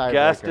is the tiebreaker.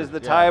 Guest is the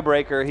Yeah.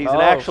 tiebreaker. He's Oh,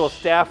 an actual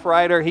staff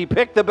writer. He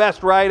picked the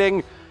best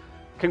writing.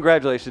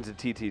 Congratulations to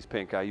TT's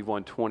Pink Eye. You've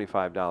won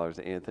 $25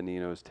 to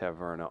Anthony's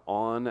Taverna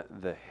on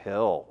the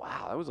Hill.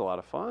 Wow, that was a lot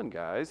of fun,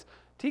 guys.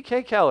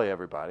 TK Kelly,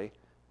 everybody.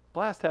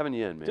 Blast having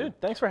you in, man.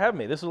 Dude, thanks for having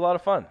me. This was a lot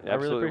of fun. I really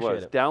Absolutely appreciate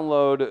was. it.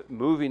 Download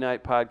Movie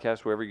Night Podcast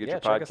wherever you get Yeah,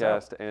 your check us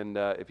out. podcast. And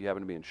if you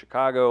happen to be in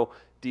Chicago,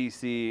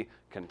 D.C.,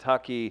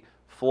 Kentucky,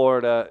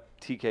 Florida,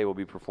 TK will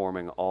be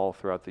performing all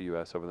throughout the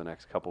U.S. over the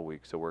next couple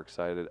weeks. So we're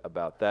excited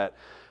about that.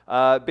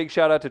 Big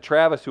shout out to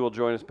Travis, who will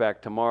join us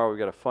back tomorrow. We've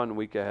got a fun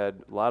week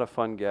ahead. A lot of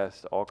fun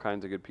guests, all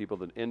kinds of good people.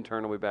 The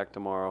intern will be back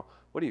tomorrow.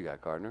 What do you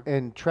got, Gardner?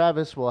 And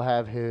Travis will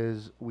have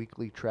his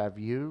weekly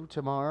Traview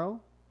tomorrow.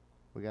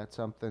 We got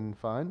something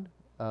fun.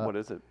 What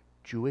is it?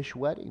 Jewish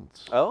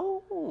weddings.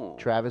 Oh.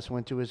 Travis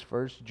went to his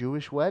first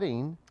Jewish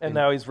wedding. And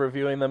now he's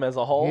reviewing them as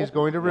a whole. He's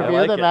going to I review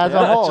like them it. as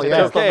a whole. Just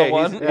Yeah. based on Okay, the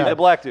one. he's a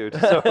black dude,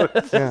 so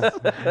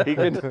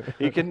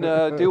he can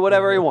do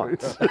whatever he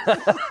wants.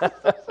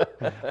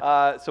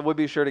 So we'll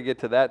be sure to get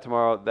to that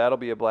tomorrow. That'll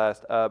be a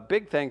blast.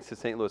 Big thanks to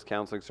St. Louis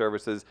Counseling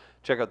Services.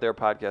 Check out their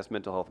podcast,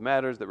 Mental Health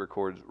Matters, that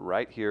records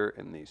right here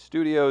in these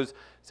studios.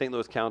 St.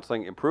 Louis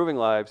Counseling, improving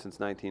lives since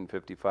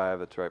 1955.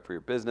 That's right, for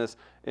your business,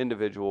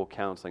 individual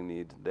counseling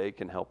needs. They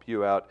can help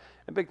you out.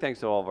 And big thanks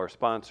to all of our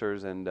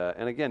sponsors. And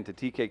again, to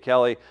TK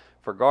Kelly.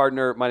 For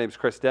Gardner, my name is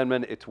Chris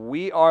Denman. It's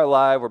We Are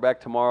Live. We're back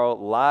tomorrow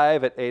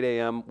live at 8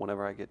 a.m.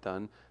 Whenever I get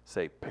done,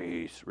 say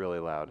peace really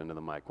loud into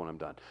the mic when I'm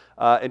done.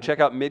 And check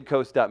out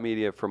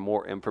midcoast.media for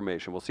more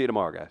information. We'll see you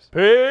tomorrow, guys.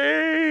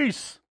 Peace.